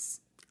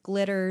pigments,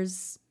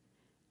 glitters,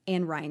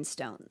 and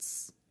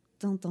rhinestones.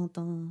 Dun, dun,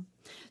 dun.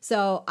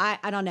 So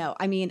I don't know.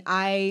 I mean,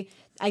 I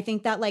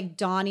think that like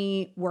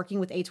Donnie working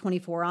with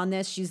A24 on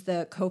this, she's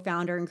the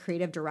co-founder and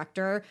creative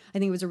director. I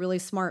think it was a really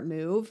smart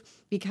move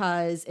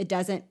because they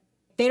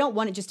don't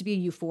want it just to be a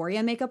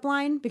Euphoria makeup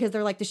line because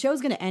they're like, the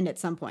show's going to end at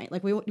some point.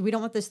 Like we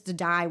don't want this to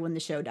die when the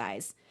show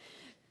dies.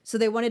 So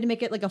they wanted to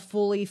make it like a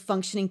fully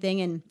functioning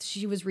thing. And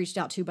she was reached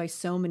out to by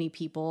so many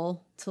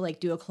people to like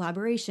do a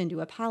collaboration,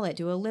 do a palette,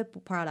 do a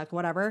lip product,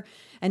 whatever.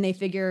 And they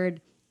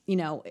figured, you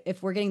know,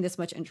 if we're getting this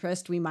much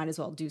interest, we might as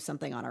well do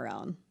something on our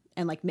own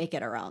and like make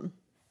it our own.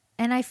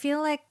 And I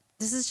feel like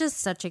this is just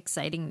such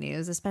exciting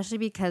news, especially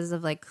because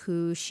of like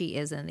who she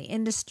is in the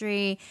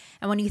industry.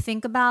 And when you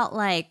think about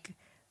like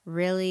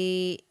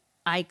really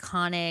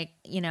iconic,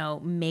 you know,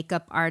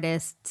 makeup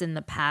artists in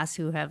the past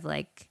who have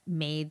like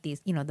made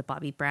these, you know, the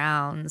Bobbi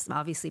Browns,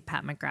 obviously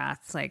Pat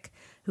McGrath's, like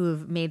who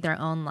have made their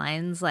own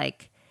lines,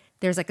 like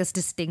there's like a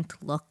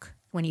distinct look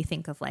when you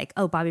think of like,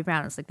 oh, Bobbi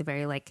Brown is like the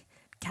very like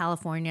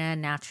California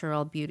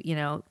natural beauty, you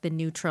know, the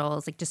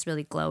neutrals, like just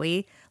really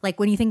glowy. Like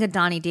when you think of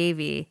Donnie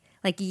Davy,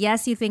 like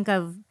yes, you think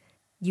of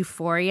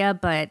Euphoria,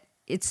 but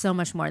it's so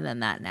much more than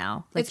that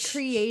now. Like it's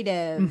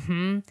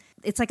creative.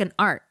 It's like an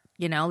art,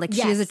 you know, like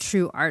Yes. she is a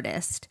true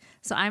artist.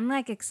 So I'm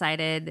like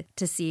excited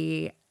to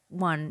see,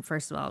 one,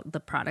 first of all, the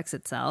products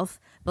itself,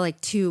 but like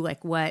two,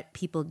 like what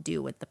people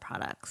do with the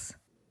products.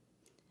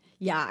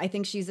 Yeah, I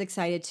think she's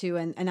excited too.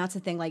 And that's the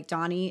thing, like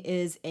Donnie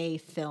is a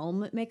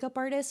film makeup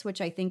artist,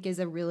 which I think is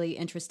a really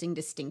interesting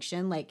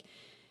distinction. Like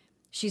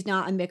she's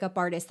not a makeup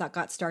artist that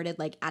got started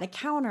like at a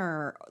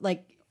counter,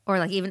 like Or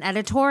like even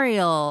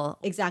editorial.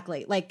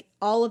 exactly. Like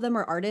all of them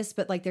are artists,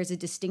 but like there's a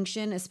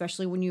distinction,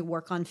 especially when you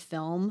work on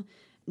film,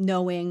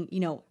 knowing, you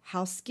know,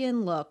 how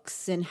skin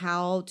looks and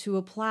how to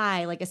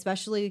apply, like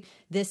especially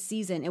this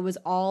season, it was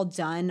all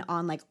done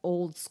on like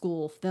old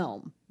school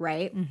film,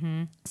 right?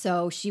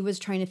 So she was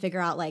trying to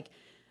figure out like,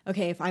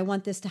 okay, if I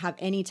want this to have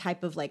any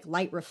type of like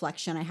light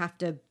reflection, I have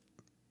to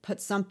put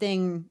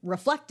something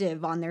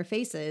reflective on their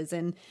faces.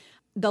 And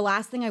the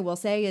last thing I will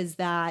say is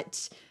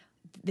that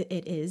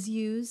it is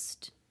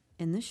used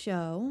in the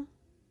show.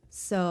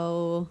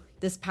 So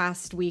this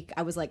past week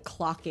I was like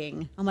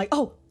clocking. I'm like,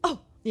 oh,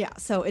 yeah.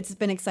 So it's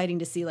been exciting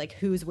to see like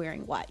who's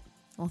wearing what.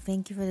 Well,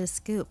 thank you for the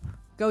scoop.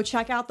 Go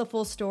check out the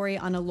full story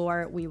on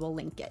Allure. We will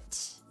link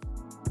it.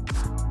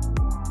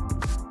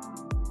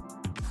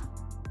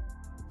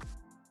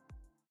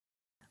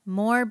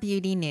 More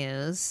beauty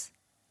news.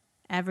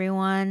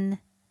 Everyone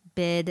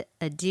bid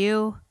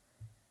adieu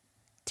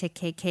to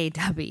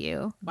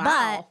KKW.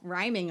 Wow,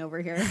 rhyming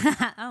over here.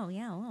 But, oh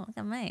yeah, well, look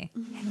at me.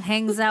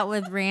 Hangs out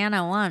with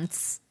Rihanna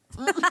once.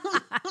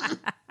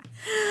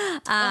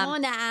 Oh,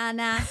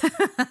 Nana.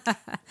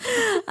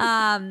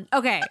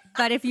 Okay,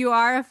 but if you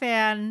are a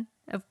fan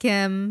of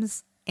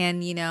Kim's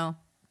and, you know,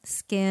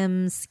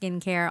 Skims,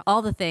 skincare,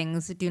 all the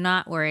things, do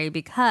not worry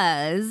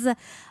because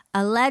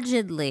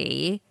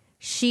allegedly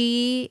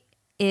she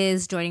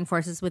is joining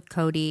forces with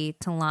Coty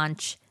to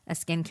launch a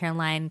skincare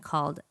line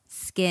called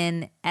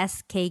Skin,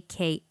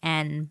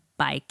 SKKN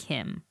by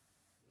Kim.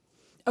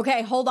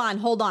 Okay, hold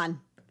on.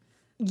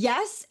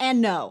 Yes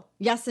and no.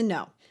 Yes and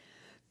no.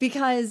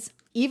 Because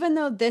even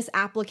though this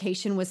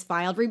application was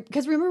filed,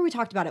 because remember we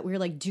talked about it, we were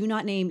like, do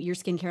not name your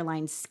skincare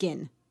line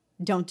Skin.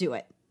 Don't do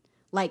it.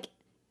 Like,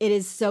 it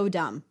is so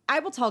dumb. I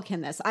will tell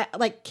Kim this.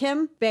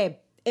 Kim, babe,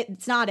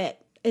 it's not it.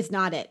 It's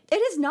not it. It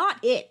is not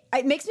it.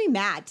 It makes me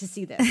mad to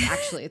see this,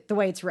 actually, the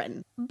way it's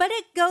written. But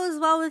it goes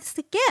well with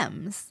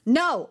Skims.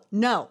 No.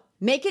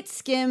 Make it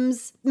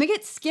Skims. Make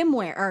it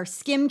Skimwear or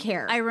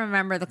Skimcare. I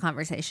remember the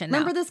conversation now.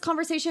 Remember this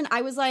conversation?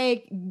 I was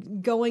like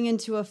going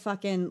into a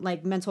fucking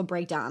like mental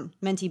breakdown.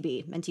 Menti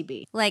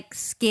B. Like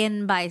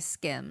Skin by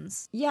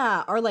Skims.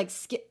 Yeah, or like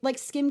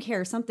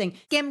Skimcare or something.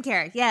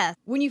 Skimcare, yeah.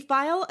 When you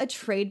file a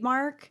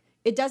trademark,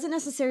 it doesn't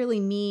necessarily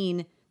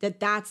mean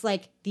that that's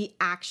like the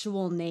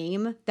actual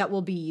name that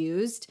will be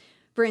used.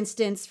 For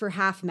instance, for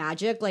Half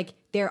Magic, like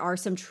there are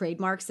some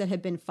trademarks that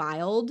have been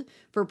filed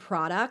for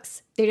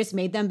products. They just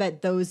made them,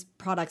 but those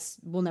products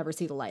will never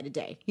see the light of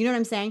day. You know what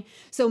I'm saying?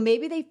 So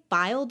maybe they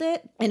filed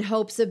it in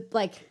hopes of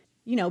like,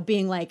 you know,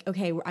 being like,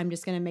 okay, I'm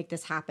just going to make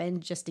this happen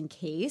just in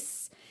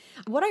case.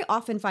 What I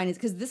often find is,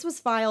 because this was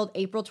filed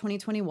April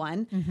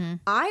 2021,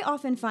 I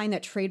often find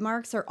that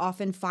trademarks are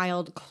often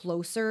filed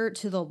closer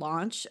to the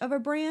launch of a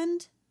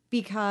brand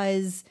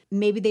because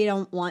maybe they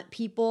don't want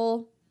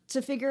people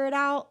to figure it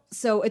out.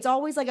 So it's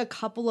always like a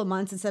couple of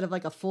months instead of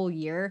like a full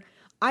year.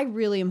 I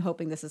really am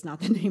hoping this is not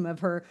the name of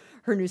her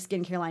new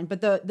skincare line.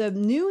 But the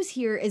news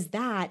here is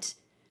that,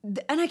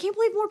 and I can't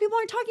believe more people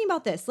aren't talking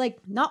about this. Like,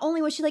 not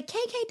only was she like,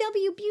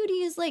 KKW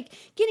Beauty is like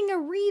getting a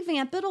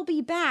revamp, it'll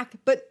be back.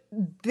 But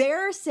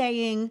they're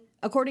saying,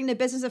 according to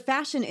Business of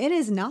Fashion, it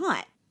is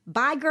not.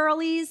 Bye,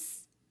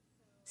 girlies.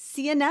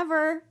 See you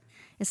never.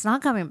 It's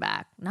not coming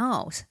back.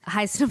 No.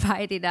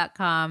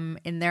 HighSnobiety.com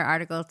in their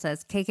article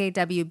says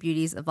KKW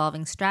Beauty's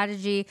evolving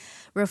strategy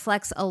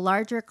reflects a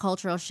larger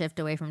cultural shift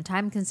away from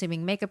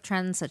time-consuming makeup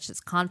trends such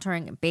as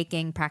contouring and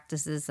baking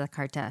practices the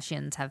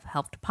Kardashians have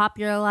helped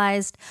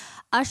popularize,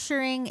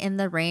 ushering in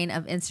the reign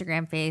of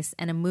Instagram face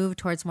and a move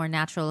towards more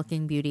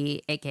natural-looking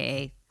beauty,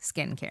 aka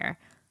skincare.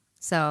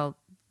 So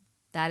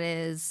that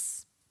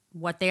is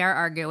what they are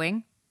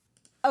arguing.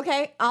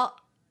 Okay,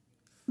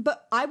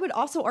 but I would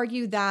also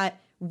argue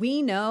that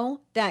we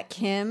know that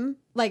Kim,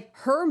 like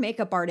her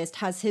makeup artist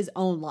has his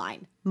own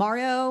line.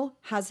 Mario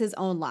has his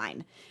own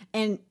line.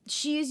 And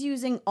she is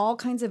using all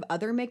kinds of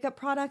other makeup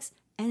products.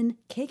 And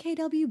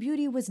KKW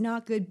Beauty was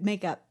not good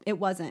makeup. It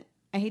wasn't.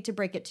 I hate to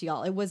break it to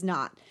y'all. It was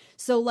not.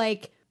 So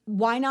like,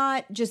 why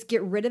not just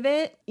get rid of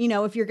it? You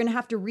know, if you're going to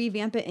have to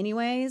revamp it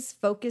anyways,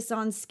 focus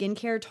on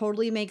skincare.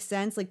 Totally makes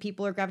sense. Like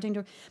people are gravitating to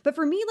it. But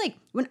for me, like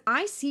when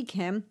I see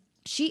Kim,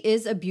 she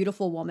is a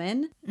beautiful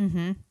woman.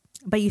 Mm-hmm.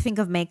 But you think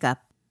of makeup.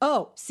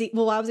 Oh, see,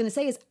 well, what I was going to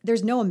say is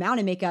there's no amount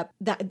of makeup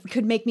that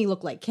could make me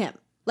look like Kim.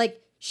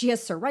 Like, she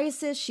has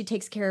psoriasis. She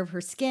takes care of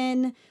her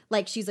skin.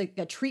 Like, she's like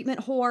a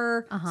treatment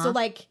whore. So,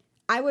 like,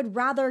 I would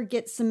rather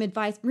get some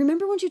advice.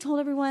 Remember when she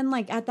told everyone,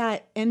 like, at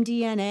that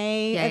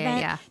MDNA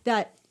event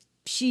that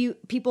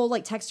people,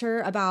 like, text her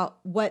about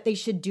what they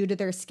should do to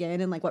their skin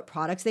and, like, what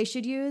products they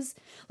should use?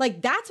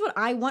 Like, that's what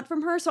I want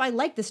from her. So I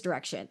like this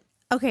direction.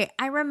 Okay,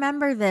 I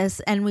remember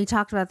this, and we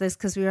talked about this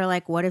because we were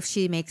like, what if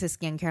she makes a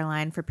skincare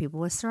line for people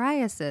with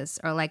psoriasis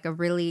or like a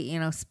really,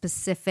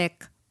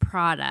 specific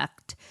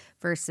product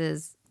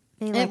versus...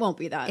 It won't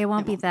be that. It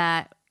won't be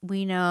that.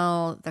 We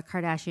know the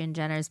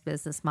Kardashian-Jenner's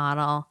business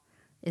model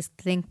is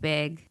think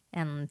big,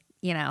 and,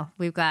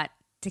 we've got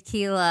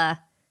tequila,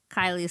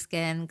 Kylie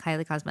Skin,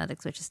 Kylie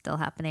Cosmetics, which is still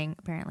happening,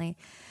 apparently,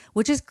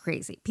 which is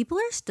crazy. People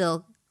are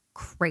still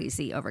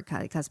crazy over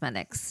Kylie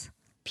Cosmetics.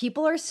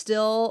 People are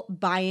still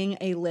buying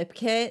a lip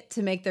kit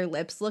to make their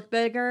lips look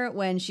bigger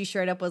when she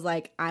straight up was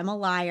like, I'm a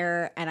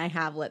liar and I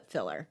have lip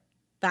filler.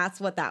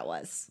 That's what that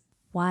was.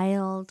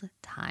 Wild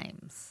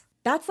times.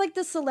 That's like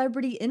the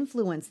celebrity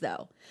influence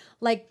though.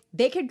 Like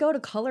they could go to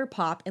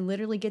ColourPop and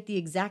literally get the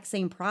exact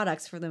same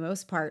products for the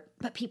most part,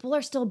 but people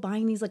are still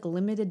buying these like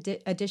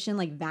limited edition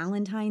like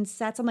Valentine's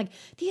sets. I'm like,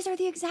 these are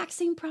the exact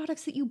same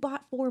products that you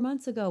bought 4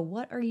 months ago.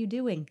 What are you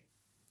doing?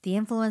 The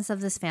influence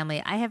of this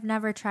family. I have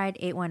never tried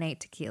 818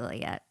 tequila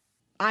yet.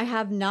 I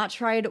have not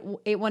tried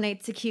 818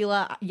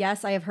 tequila.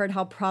 Yes, I have heard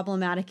how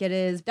problematic it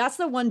is. That's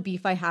the one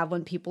beef I have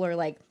when people are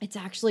like, it's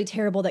actually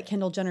terrible that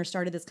Kendall Jenner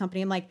started this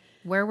company. I'm like,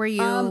 where were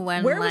you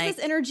when where was this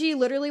energy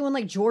literally when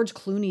like George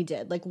Clooney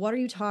did? Like, what are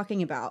you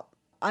talking about?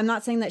 I'm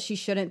not saying that she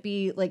shouldn't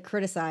be like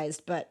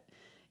criticized, but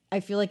I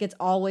feel like it's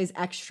always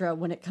extra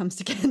when it comes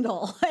to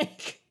Kendall.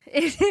 Like,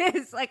 it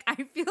is. Like, I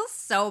feel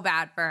so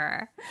bad for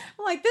her.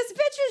 I'm like, this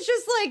bitch is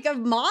just like a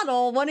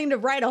model wanting to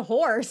ride a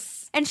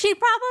horse. And she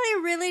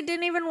probably really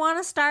didn't even want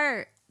to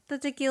start the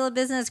tequila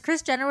business.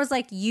 Kris Jenner was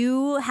like,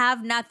 you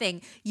have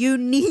nothing. You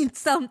need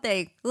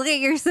something. Look at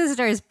your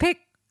sisters. Pick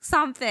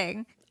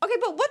something. Okay,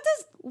 but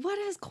what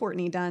has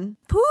Kourtney done?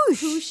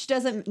 Poosh. Poosh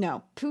doesn't,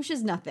 no. Poosh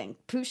is nothing.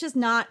 Poosh is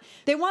not,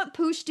 they want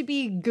Poosh to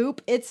be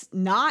Goop. It's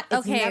not.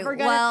 It's never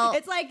gonna,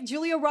 it's like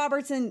Julia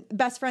Roberts and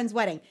Best Friend's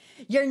Wedding.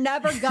 You're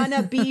never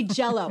gonna be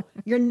Jello.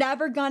 You're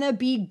never gonna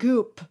be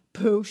Goop,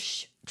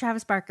 Poosh.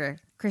 Travis Barker.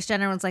 Kris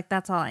Jenner was like,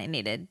 that's all I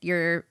needed.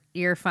 You're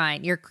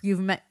fine.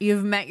 You've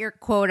met your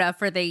quota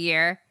for the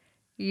year.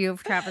 You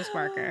have Travis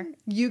Barker.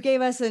 You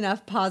gave us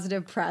enough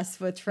positive press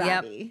with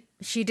Travi. Yep.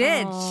 She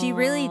did. Aww. She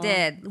really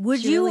did.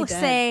 Would you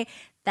say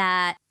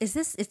that it's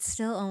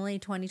still only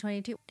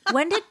 2022.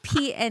 When did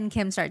Pete and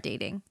Kim start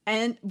dating?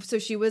 And so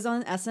she was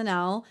on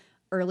SNL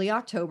early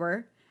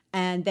October,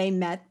 and they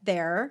met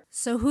there.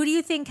 So who do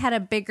you think had a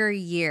bigger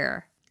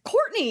year?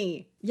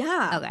 Courtney.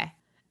 Yeah. Okay.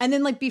 And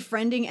then like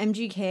befriending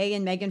MGK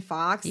and Megan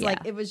Fox. Yeah.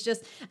 Like it was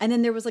just, and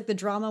then there was like the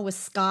drama with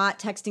Scott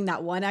texting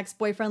that one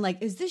ex-boyfriend,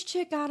 like, is this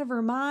chick out of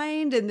her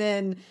mind? And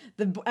then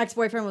the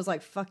ex-boyfriend was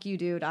like, fuck you,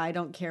 dude. I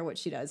don't care what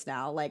she does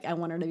now. Like, I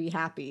want her to be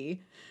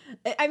happy.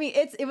 I mean,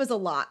 it was a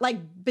lot. Like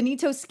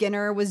Benito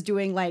Skinner was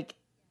doing like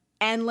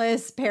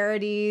endless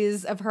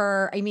parodies of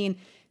her. I mean,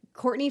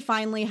 Courtney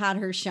finally had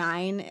her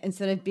shine.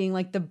 Instead of being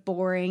like the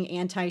boring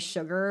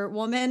anti-sugar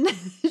woman,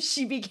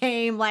 she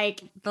became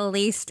like the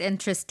least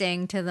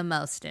interesting to the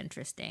most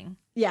interesting.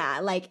 Yeah,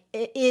 like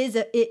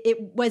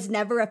it was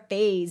never a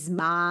phase,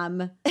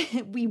 Mom.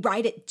 We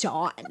ride at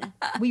dawn.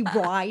 We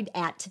ride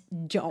at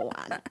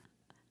dawn.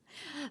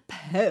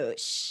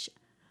 Poosh.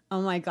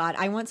 Oh my God.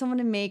 I want someone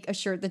to make a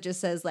shirt that just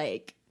says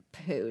like,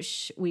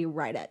 Poosh, we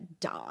ride at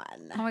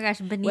dawn. Oh my gosh,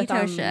 With Benito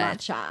our should.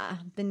 matcha.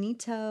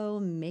 Benito,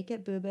 make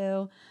it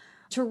boo-boo.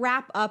 To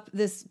wrap up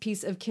this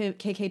piece of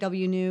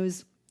KKW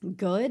news,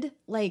 good?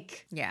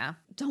 Like, Yeah.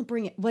 don't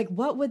bring it. Like,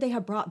 what would they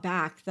have brought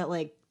back that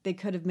like they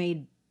could have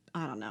made?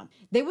 I don't know.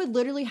 They would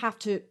literally have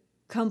to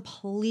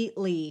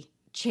completely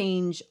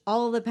change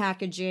all of the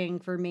packaging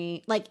for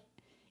me. Like,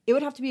 it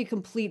would have to be a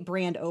complete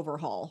brand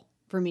overhaul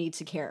for me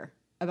to care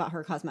about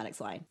her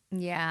cosmetics line.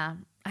 Yeah.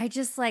 I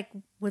just like,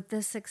 with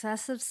the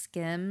success of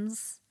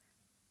Skims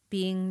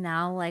being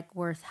now like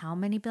worth how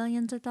many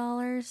billions of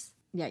dollars?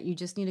 Yeah, you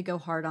just need to go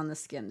hard on the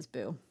Skims,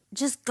 boo.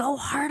 Just go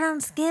hard on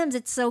Skims.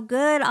 It's so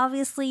good.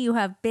 Obviously, you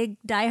have big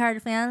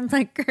diehard fans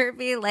like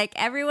Kirby. Like,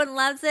 everyone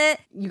loves it.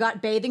 You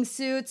got bathing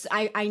suits.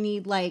 I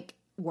need like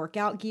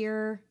workout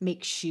gear,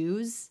 make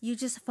shoes, You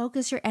just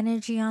focus your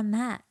energy on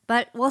that.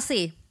 But we'll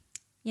see.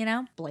 You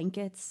know?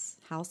 blankets,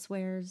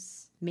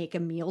 housewares, make a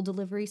meal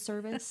delivery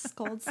service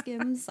called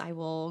Skims. I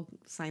will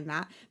sign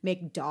that.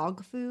 Make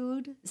dog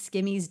food,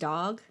 Skimmy's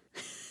dog.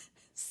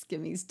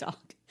 Skimmy's dog.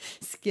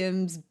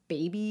 Skims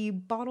baby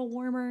bottle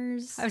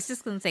warmers. I was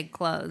just going to say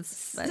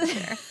clothes, but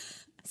sure.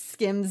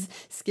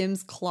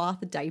 Skims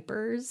cloth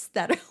diapers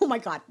that, oh my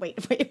God,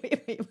 wait.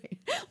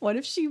 What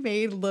if she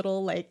made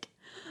little like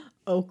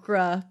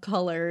ochre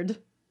colored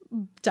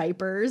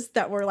diapers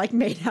that were like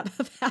made out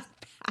of that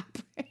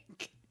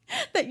fabric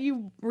that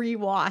you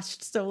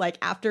rewashed? So like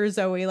after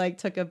Zoe like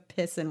took a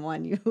piss in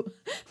one, you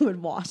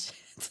would wash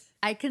it.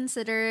 I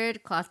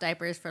considered cloth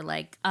diapers for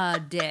like a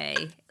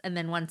day. And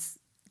then once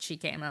she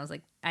came, I was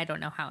like, I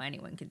don't know how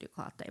anyone can do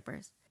cloth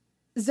diapers.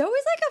 Zoe's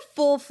like a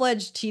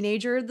full-fledged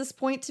teenager at this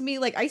point to me.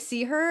 Like I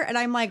see her and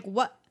I'm like,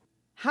 what?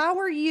 How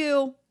are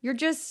you? You're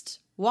just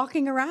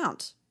walking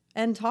around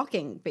and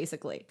talking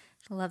basically.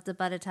 She loves the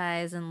butter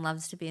ties and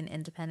loves to be an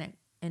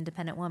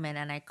independent woman.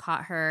 And I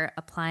caught her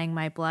applying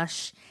my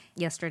blush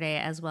yesterday,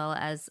 as well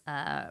as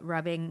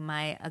rubbing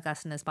my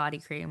Augustinus body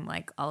cream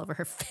like all over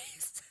her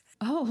face.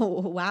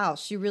 Oh, wow.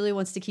 She really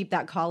wants to keep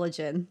that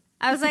collagen.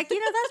 I was like,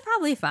 that's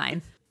probably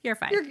fine. You're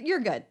fine. You're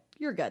good.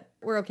 You're good.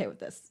 We're okay with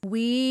this.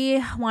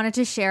 We wanted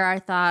to share our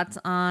thoughts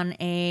on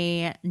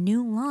a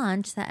new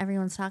launch that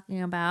everyone's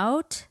talking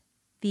about,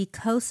 the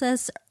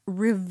Kosas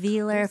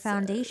Revealer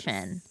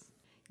Foundation.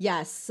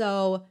 Yes.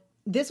 So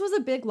this was a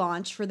big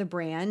launch for the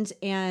brand.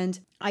 And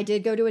I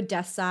did go to a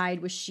desk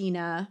side with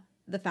Sheena,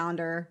 the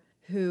founder,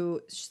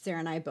 who Sarah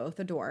and I both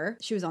adore.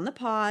 She was on the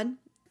pod.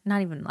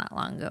 Not even that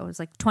long ago. It was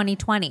like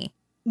 2020.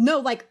 No,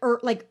 like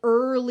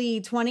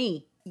early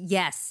 20.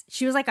 Yes.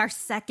 She was like our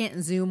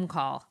second Zoom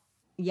call.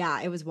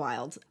 Yeah, it was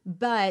wild.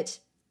 But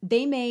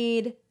they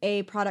made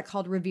a product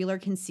called Revealer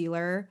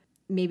Concealer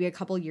maybe a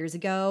couple years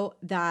ago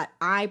that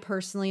I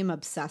personally am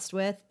obsessed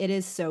with. It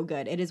is so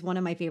good. It is one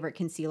of my favorite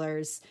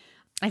concealers.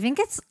 I think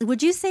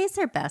would you say it's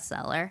their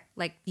bestseller?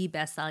 Like the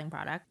best-selling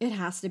product? It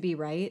has to be,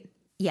 right?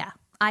 Yeah,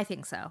 I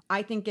think so.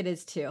 I think it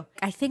is too.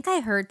 I think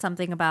I heard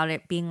something about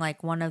it being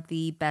like one of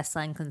the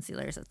best-selling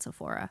concealers at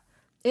Sephora.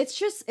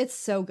 It's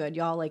so good,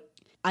 y'all. Like,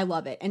 I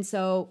love it. And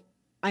so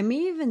I may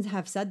even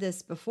have said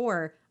this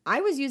before.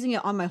 I was using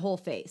it on my whole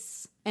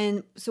face.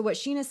 And so what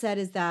Sheena said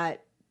is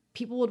that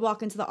people would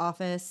walk into the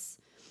office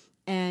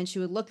and she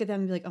would look at them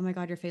and be like, oh my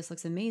God, your face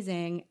looks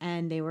amazing.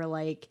 And they were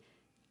like,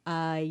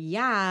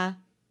 yeah,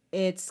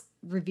 it's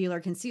Revealer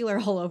Concealer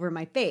all over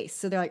my face.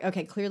 So they're like,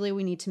 okay, clearly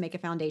we need to make a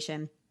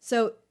foundation.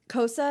 So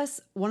Kosas,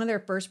 one of their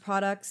first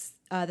products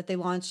that they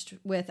launched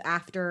with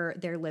after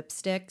their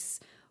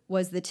lipsticks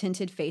was the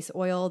tinted face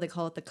oil. They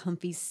call it the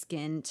Comfy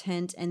Skin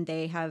Tint. And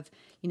they have,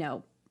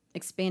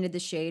 expanded the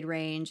shade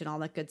range and all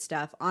that good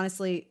stuff.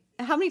 Honestly,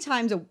 how many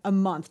times a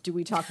month do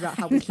we talk about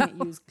how we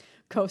can't use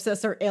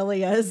Kosas or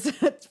Ilia's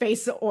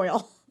face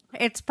oil?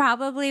 It's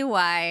probably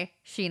why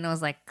Sheena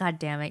was like, God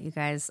damn it, you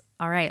guys.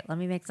 All right, let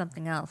me make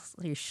something else.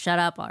 You shut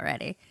up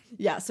already.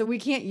 Yeah, so we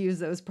can't use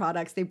those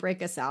products. They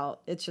break us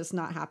out. It's just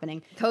not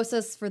happening.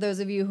 Kosas, for those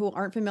of you who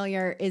aren't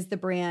familiar, is the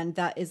brand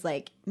that is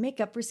like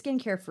makeup for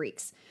skincare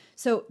freaks.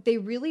 So they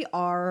really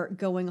are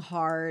going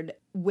hard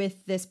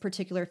with this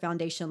particular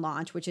foundation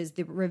launch, which is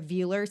the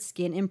Revealer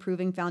Skin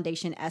Improving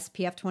Foundation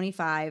SPF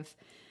 25.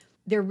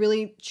 They're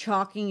really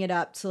chalking it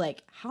up to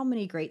like how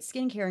many great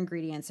skincare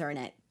ingredients are in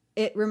it.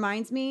 It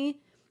reminds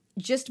me,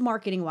 just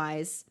marketing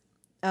wise,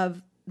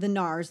 of the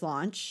NARS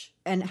launch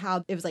and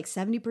how it was like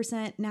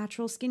 70%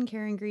 natural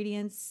skincare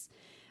ingredients.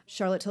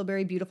 Charlotte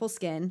Tilbury Beautiful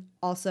Skin,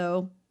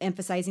 also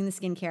emphasizing the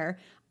skincare.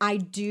 I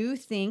do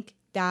think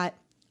that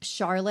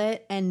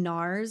Charlotte and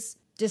NARS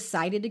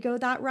decided to go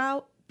that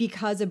route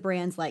because of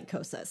brands like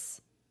Kosas.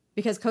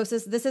 Because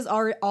Kosas, this has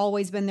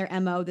always been their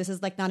MO. This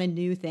is like not a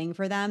new thing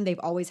for them. They've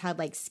always had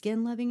like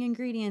skin loving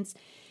ingredients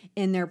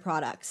in their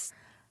products.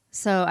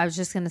 So I was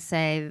just going to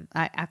say,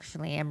 I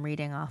actually am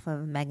reading off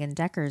of Megan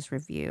Decker's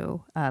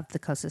review of the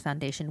Kosas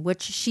Foundation,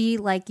 which she,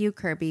 like you,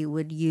 Kirby,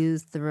 would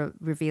use the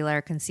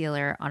Revealer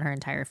concealer on her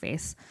entire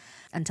face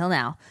until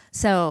now.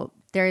 So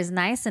there is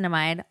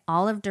niacinamide,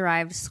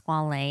 olive-derived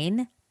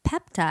squalane,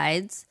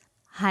 peptides,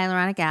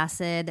 hyaluronic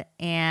acid,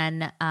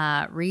 and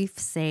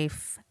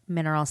reef-safe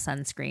mineral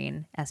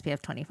sunscreen,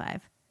 SPF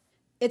 25.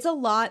 It's a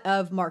lot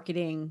of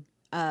marketing,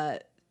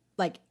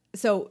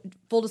 So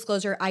full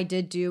disclosure, I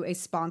did do a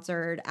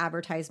sponsored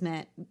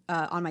advertisement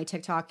on my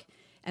TikTok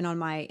and on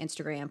my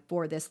Instagram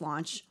for this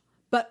launch,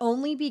 but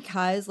only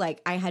because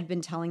like I had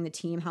been telling the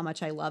team how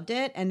much I loved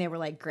it and they were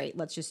like, great,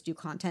 let's just do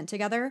content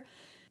together.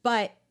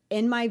 But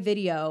in my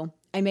video,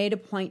 I made a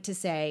point to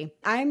say,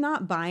 I'm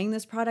not buying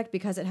this product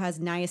because it has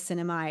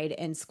niacinamide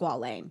and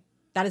squalane.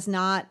 That is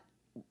not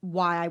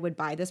why I would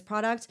buy this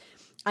product.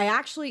 I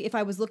actually, if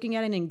I was looking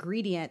at an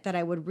ingredient that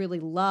I would really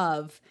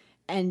love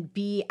and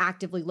be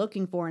actively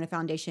looking for in a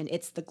foundation,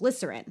 it's the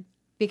glycerin,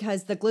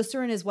 because the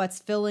glycerin is what's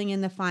filling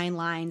in the fine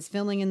lines,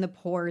 filling in the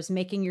pores,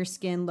 making your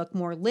skin look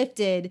more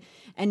lifted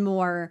and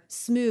more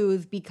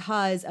smooth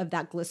because of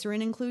that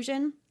glycerin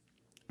inclusion.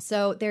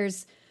 So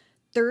there's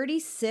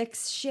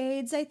 36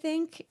 shades, I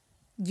think.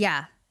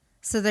 Yeah.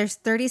 So there's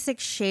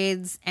 36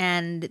 shades,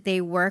 and they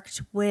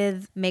worked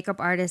with makeup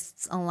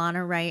artists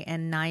Alana Wright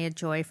and Naya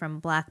Joy from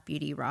Black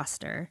Beauty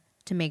roster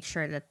to make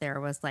sure that there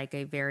was like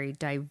a very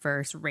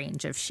diverse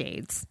range of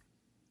shades.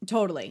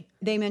 Totally.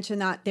 They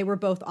mentioned that they were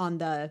both on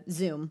the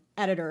Zoom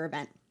editor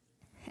event.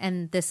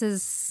 And this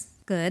is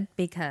good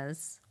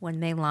because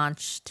when they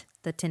launched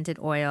the tinted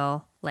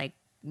oil like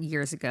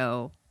years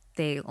ago,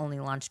 they only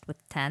launched with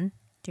 10.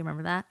 Do you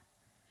remember that?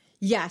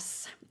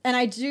 Yes. And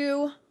I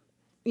do,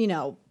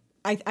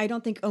 I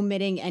don't think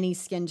omitting any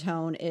skin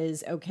tone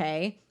is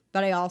okay.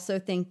 But I also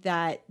think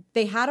that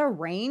they had a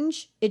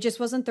range. It just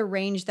wasn't the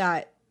range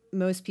that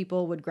most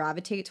people would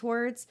gravitate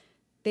towards.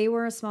 They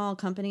were a small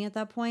company at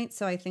that point.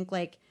 So I think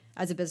like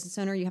as a business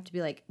owner, you have to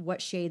be like, what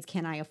shades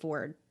can I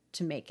afford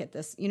to make it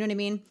this? You know what I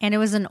mean? And it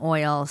was an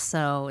oil.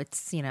 So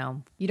it's, you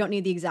don't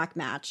need the exact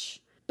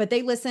match. But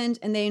they listened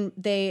and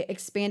they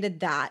expanded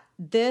that.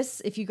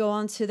 This, if you go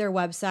onto their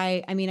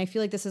website, I mean, I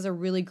feel like this is a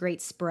really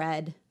great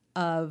spread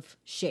of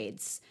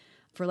shades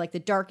for like the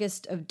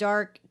darkest of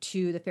dark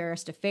to the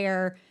fairest of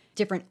fair,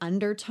 different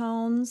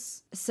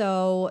undertones.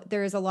 So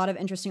there's a lot of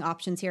interesting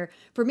options here.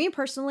 For me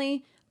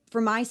personally, for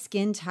my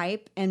skin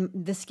type and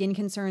the skin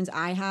concerns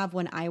I have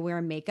when I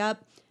wear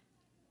makeup,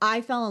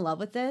 I fell in love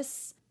with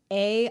this.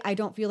 A, I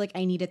don't feel like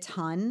I need a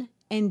ton.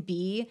 And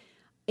B,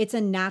 it's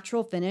a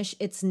natural finish.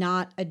 It's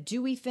not a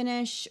dewy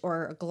finish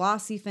or a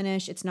glossy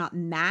finish. It's not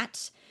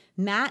matte.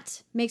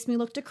 Matte makes me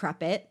look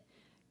decrepit.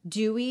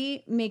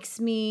 Dewy makes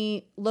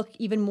me look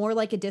even more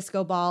like a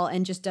disco ball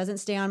and just doesn't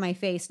stay on my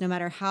face no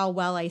matter how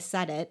well I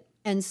set it.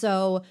 And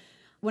so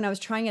when I was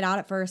trying it out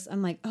at first,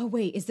 I'm like, oh,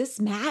 wait, is this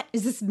matte?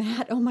 Is this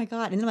matte? Oh my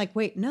God. And then I'm like,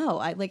 wait, no,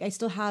 I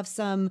still have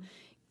some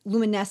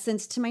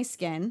luminescence to my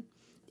skin.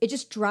 It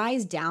just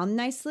dries down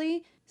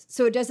nicely.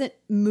 So it doesn't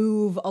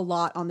move a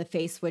lot on the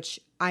face, which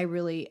I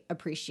really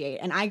appreciate.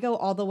 And I go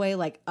all the way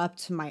like up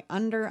to my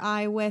under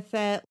eye with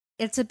it.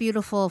 It's a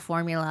beautiful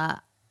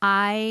formula.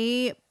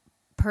 I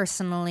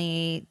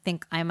personally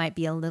think I might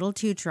be a little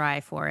too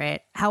dry for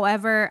it.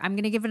 However, I'm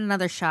going to give it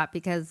another shot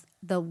because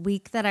the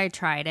week that I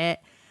tried it,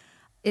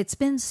 it's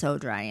been so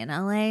dry in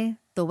LA.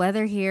 The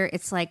weather here,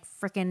 it's like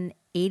freaking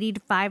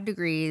 85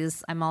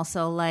 degrees. I'm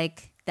also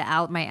like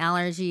my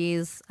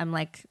allergies. I'm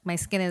like, my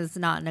skin is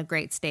not in a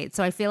great state.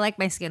 So I feel like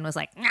my skin was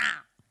like, nah,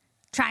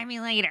 try me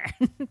later.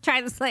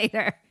 Try this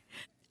later.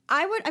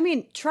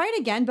 Try it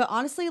again. But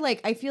honestly,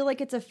 like, I feel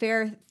like it's a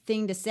fair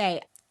thing to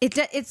say.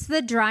 It's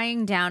the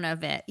drying down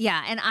of it.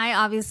 Yeah. And I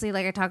obviously,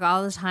 like I talk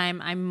all the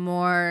time, I'm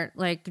more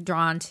like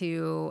drawn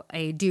to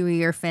a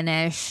dewier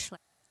finish.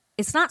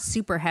 It's not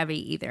super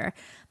heavy either,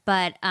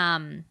 but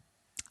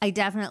I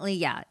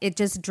definitely, it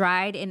just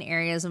dried in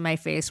areas of my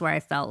face where I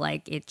felt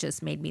like it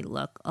just made me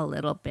look a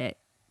little bit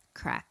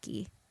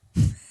cracky.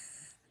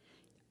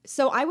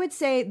 So I would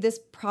say this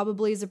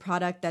probably is a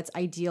product that's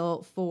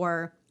ideal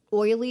for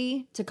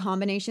oily to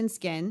combination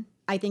skin.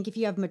 I think if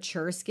you have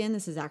mature skin,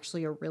 this is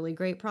actually a really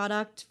great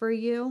product for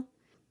you.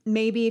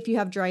 Maybe if you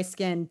have dry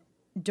skin,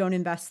 don't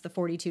invest the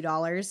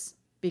 $42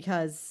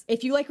 because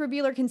if you like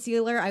Revealer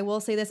Concealer, I will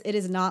say this, it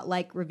is not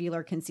like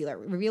Revealer Concealer.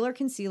 Revealer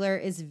Concealer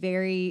is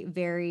very,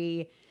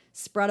 very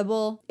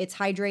spreadable. It's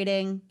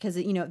hydrating because,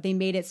 you know, they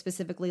made it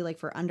specifically like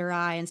for under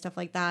eye and stuff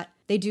like that.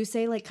 They do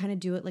say like kind of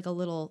do it like a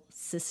little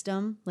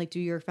system, like do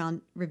your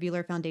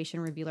Revealer foundation,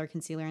 Revealer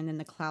Concealer, and then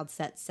the Cloud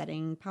Set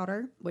setting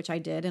powder, which I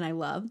did and I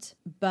loved.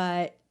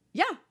 But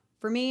yeah,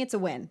 for me, it's a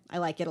win. I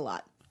like it a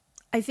lot.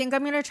 I think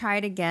I'm going to try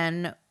it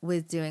again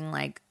with doing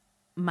like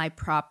my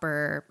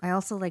proper, I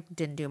also like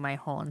didn't do my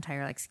whole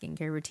entire like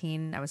skincare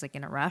routine. I was like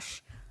in a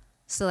rush.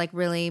 So like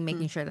really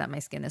making sure that my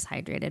skin is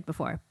hydrated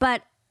before.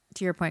 But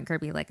to your point,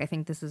 Kirby, like I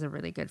think this is a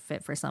really good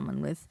fit for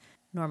someone with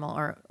normal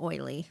or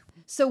oily.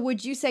 So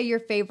would you say your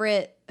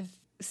favorite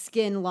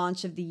skin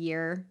launch of the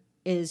year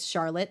is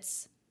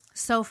Charlotte's?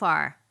 So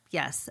far,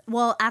 yes.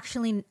 Well,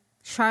 actually,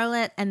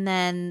 Charlotte and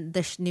then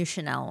the new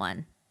Chanel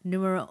one.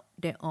 Numero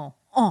de un.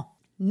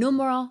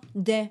 Numero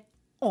de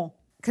un.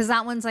 Because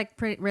that one's like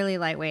really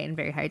lightweight and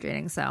very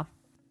hydrating. So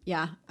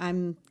yeah,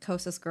 I'm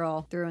Kosas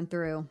girl through and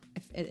through.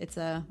 It's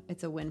a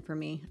win for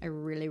me. I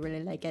really,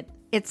 really like it.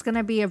 It's going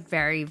to be a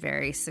very,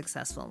 very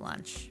successful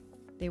launch.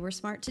 They were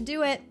smart to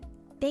do it.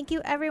 Thank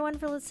you everyone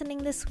for listening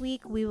this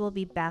week. We will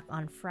be back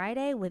on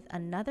Friday with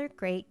another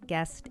great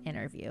guest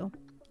interview.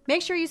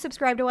 Make sure you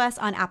subscribe to us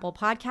on Apple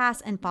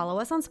Podcasts and follow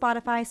us on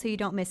Spotify so you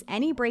don't miss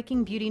any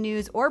breaking beauty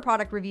news or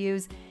product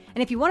reviews.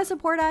 And if you want to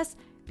support us,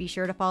 be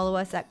sure to follow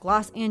us at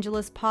Gloss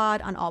Angeles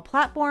Pod on all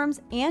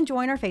platforms and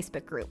join our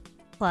Facebook group.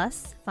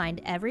 Plus,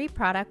 find every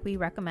product we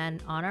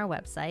recommend on our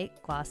website,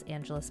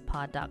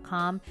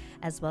 glossangeleспod.com,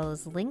 as well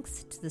as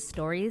links to the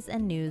stories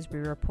and news we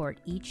report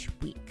each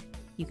week.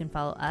 You can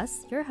follow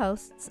us, your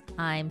hosts.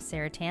 I'm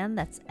Sarah Tan,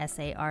 that's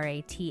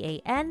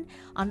Saratan,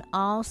 on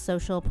all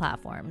social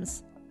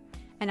platforms.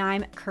 And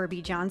I'm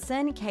Kirby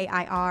Johnson,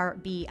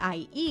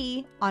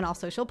 Kirbie, on all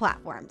social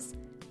platforms.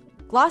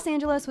 Gloss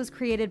Angeles was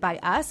created by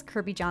us,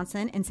 Kirby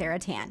Johnson and Sarah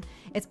Tan.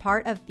 It's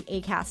part of the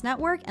ACAST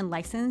network and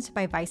licensed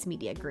by Vice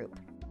Media Group.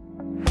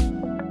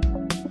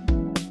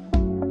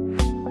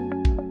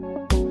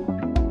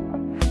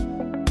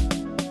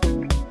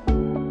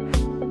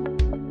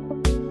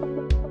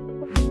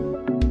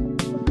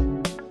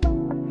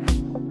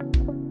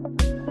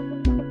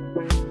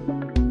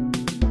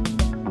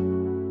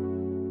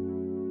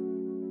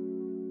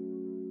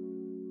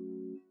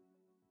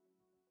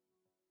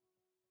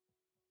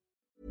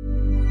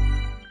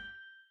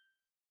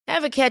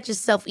 Ever catch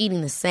yourself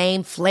eating the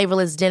same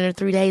flavorless dinner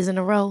 3 days in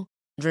a row?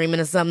 Dreaming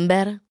of something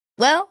better?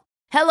 Well,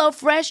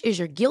 HelloFresh is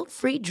your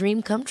guilt-free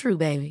dream come true,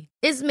 baby.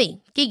 It's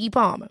me, Keke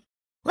Palmer.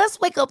 Let's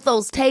wake up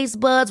those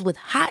taste buds with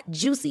hot,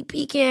 juicy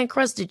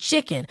pecan-crusted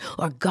chicken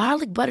or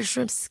garlic butter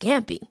shrimp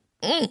scampi.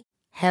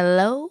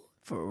 Hello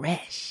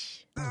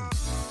Fresh.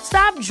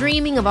 Stop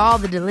dreaming of all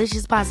the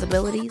delicious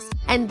possibilities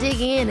and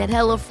dig in at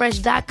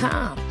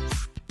HelloFresh.com.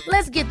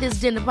 Let's get this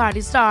dinner party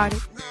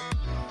started.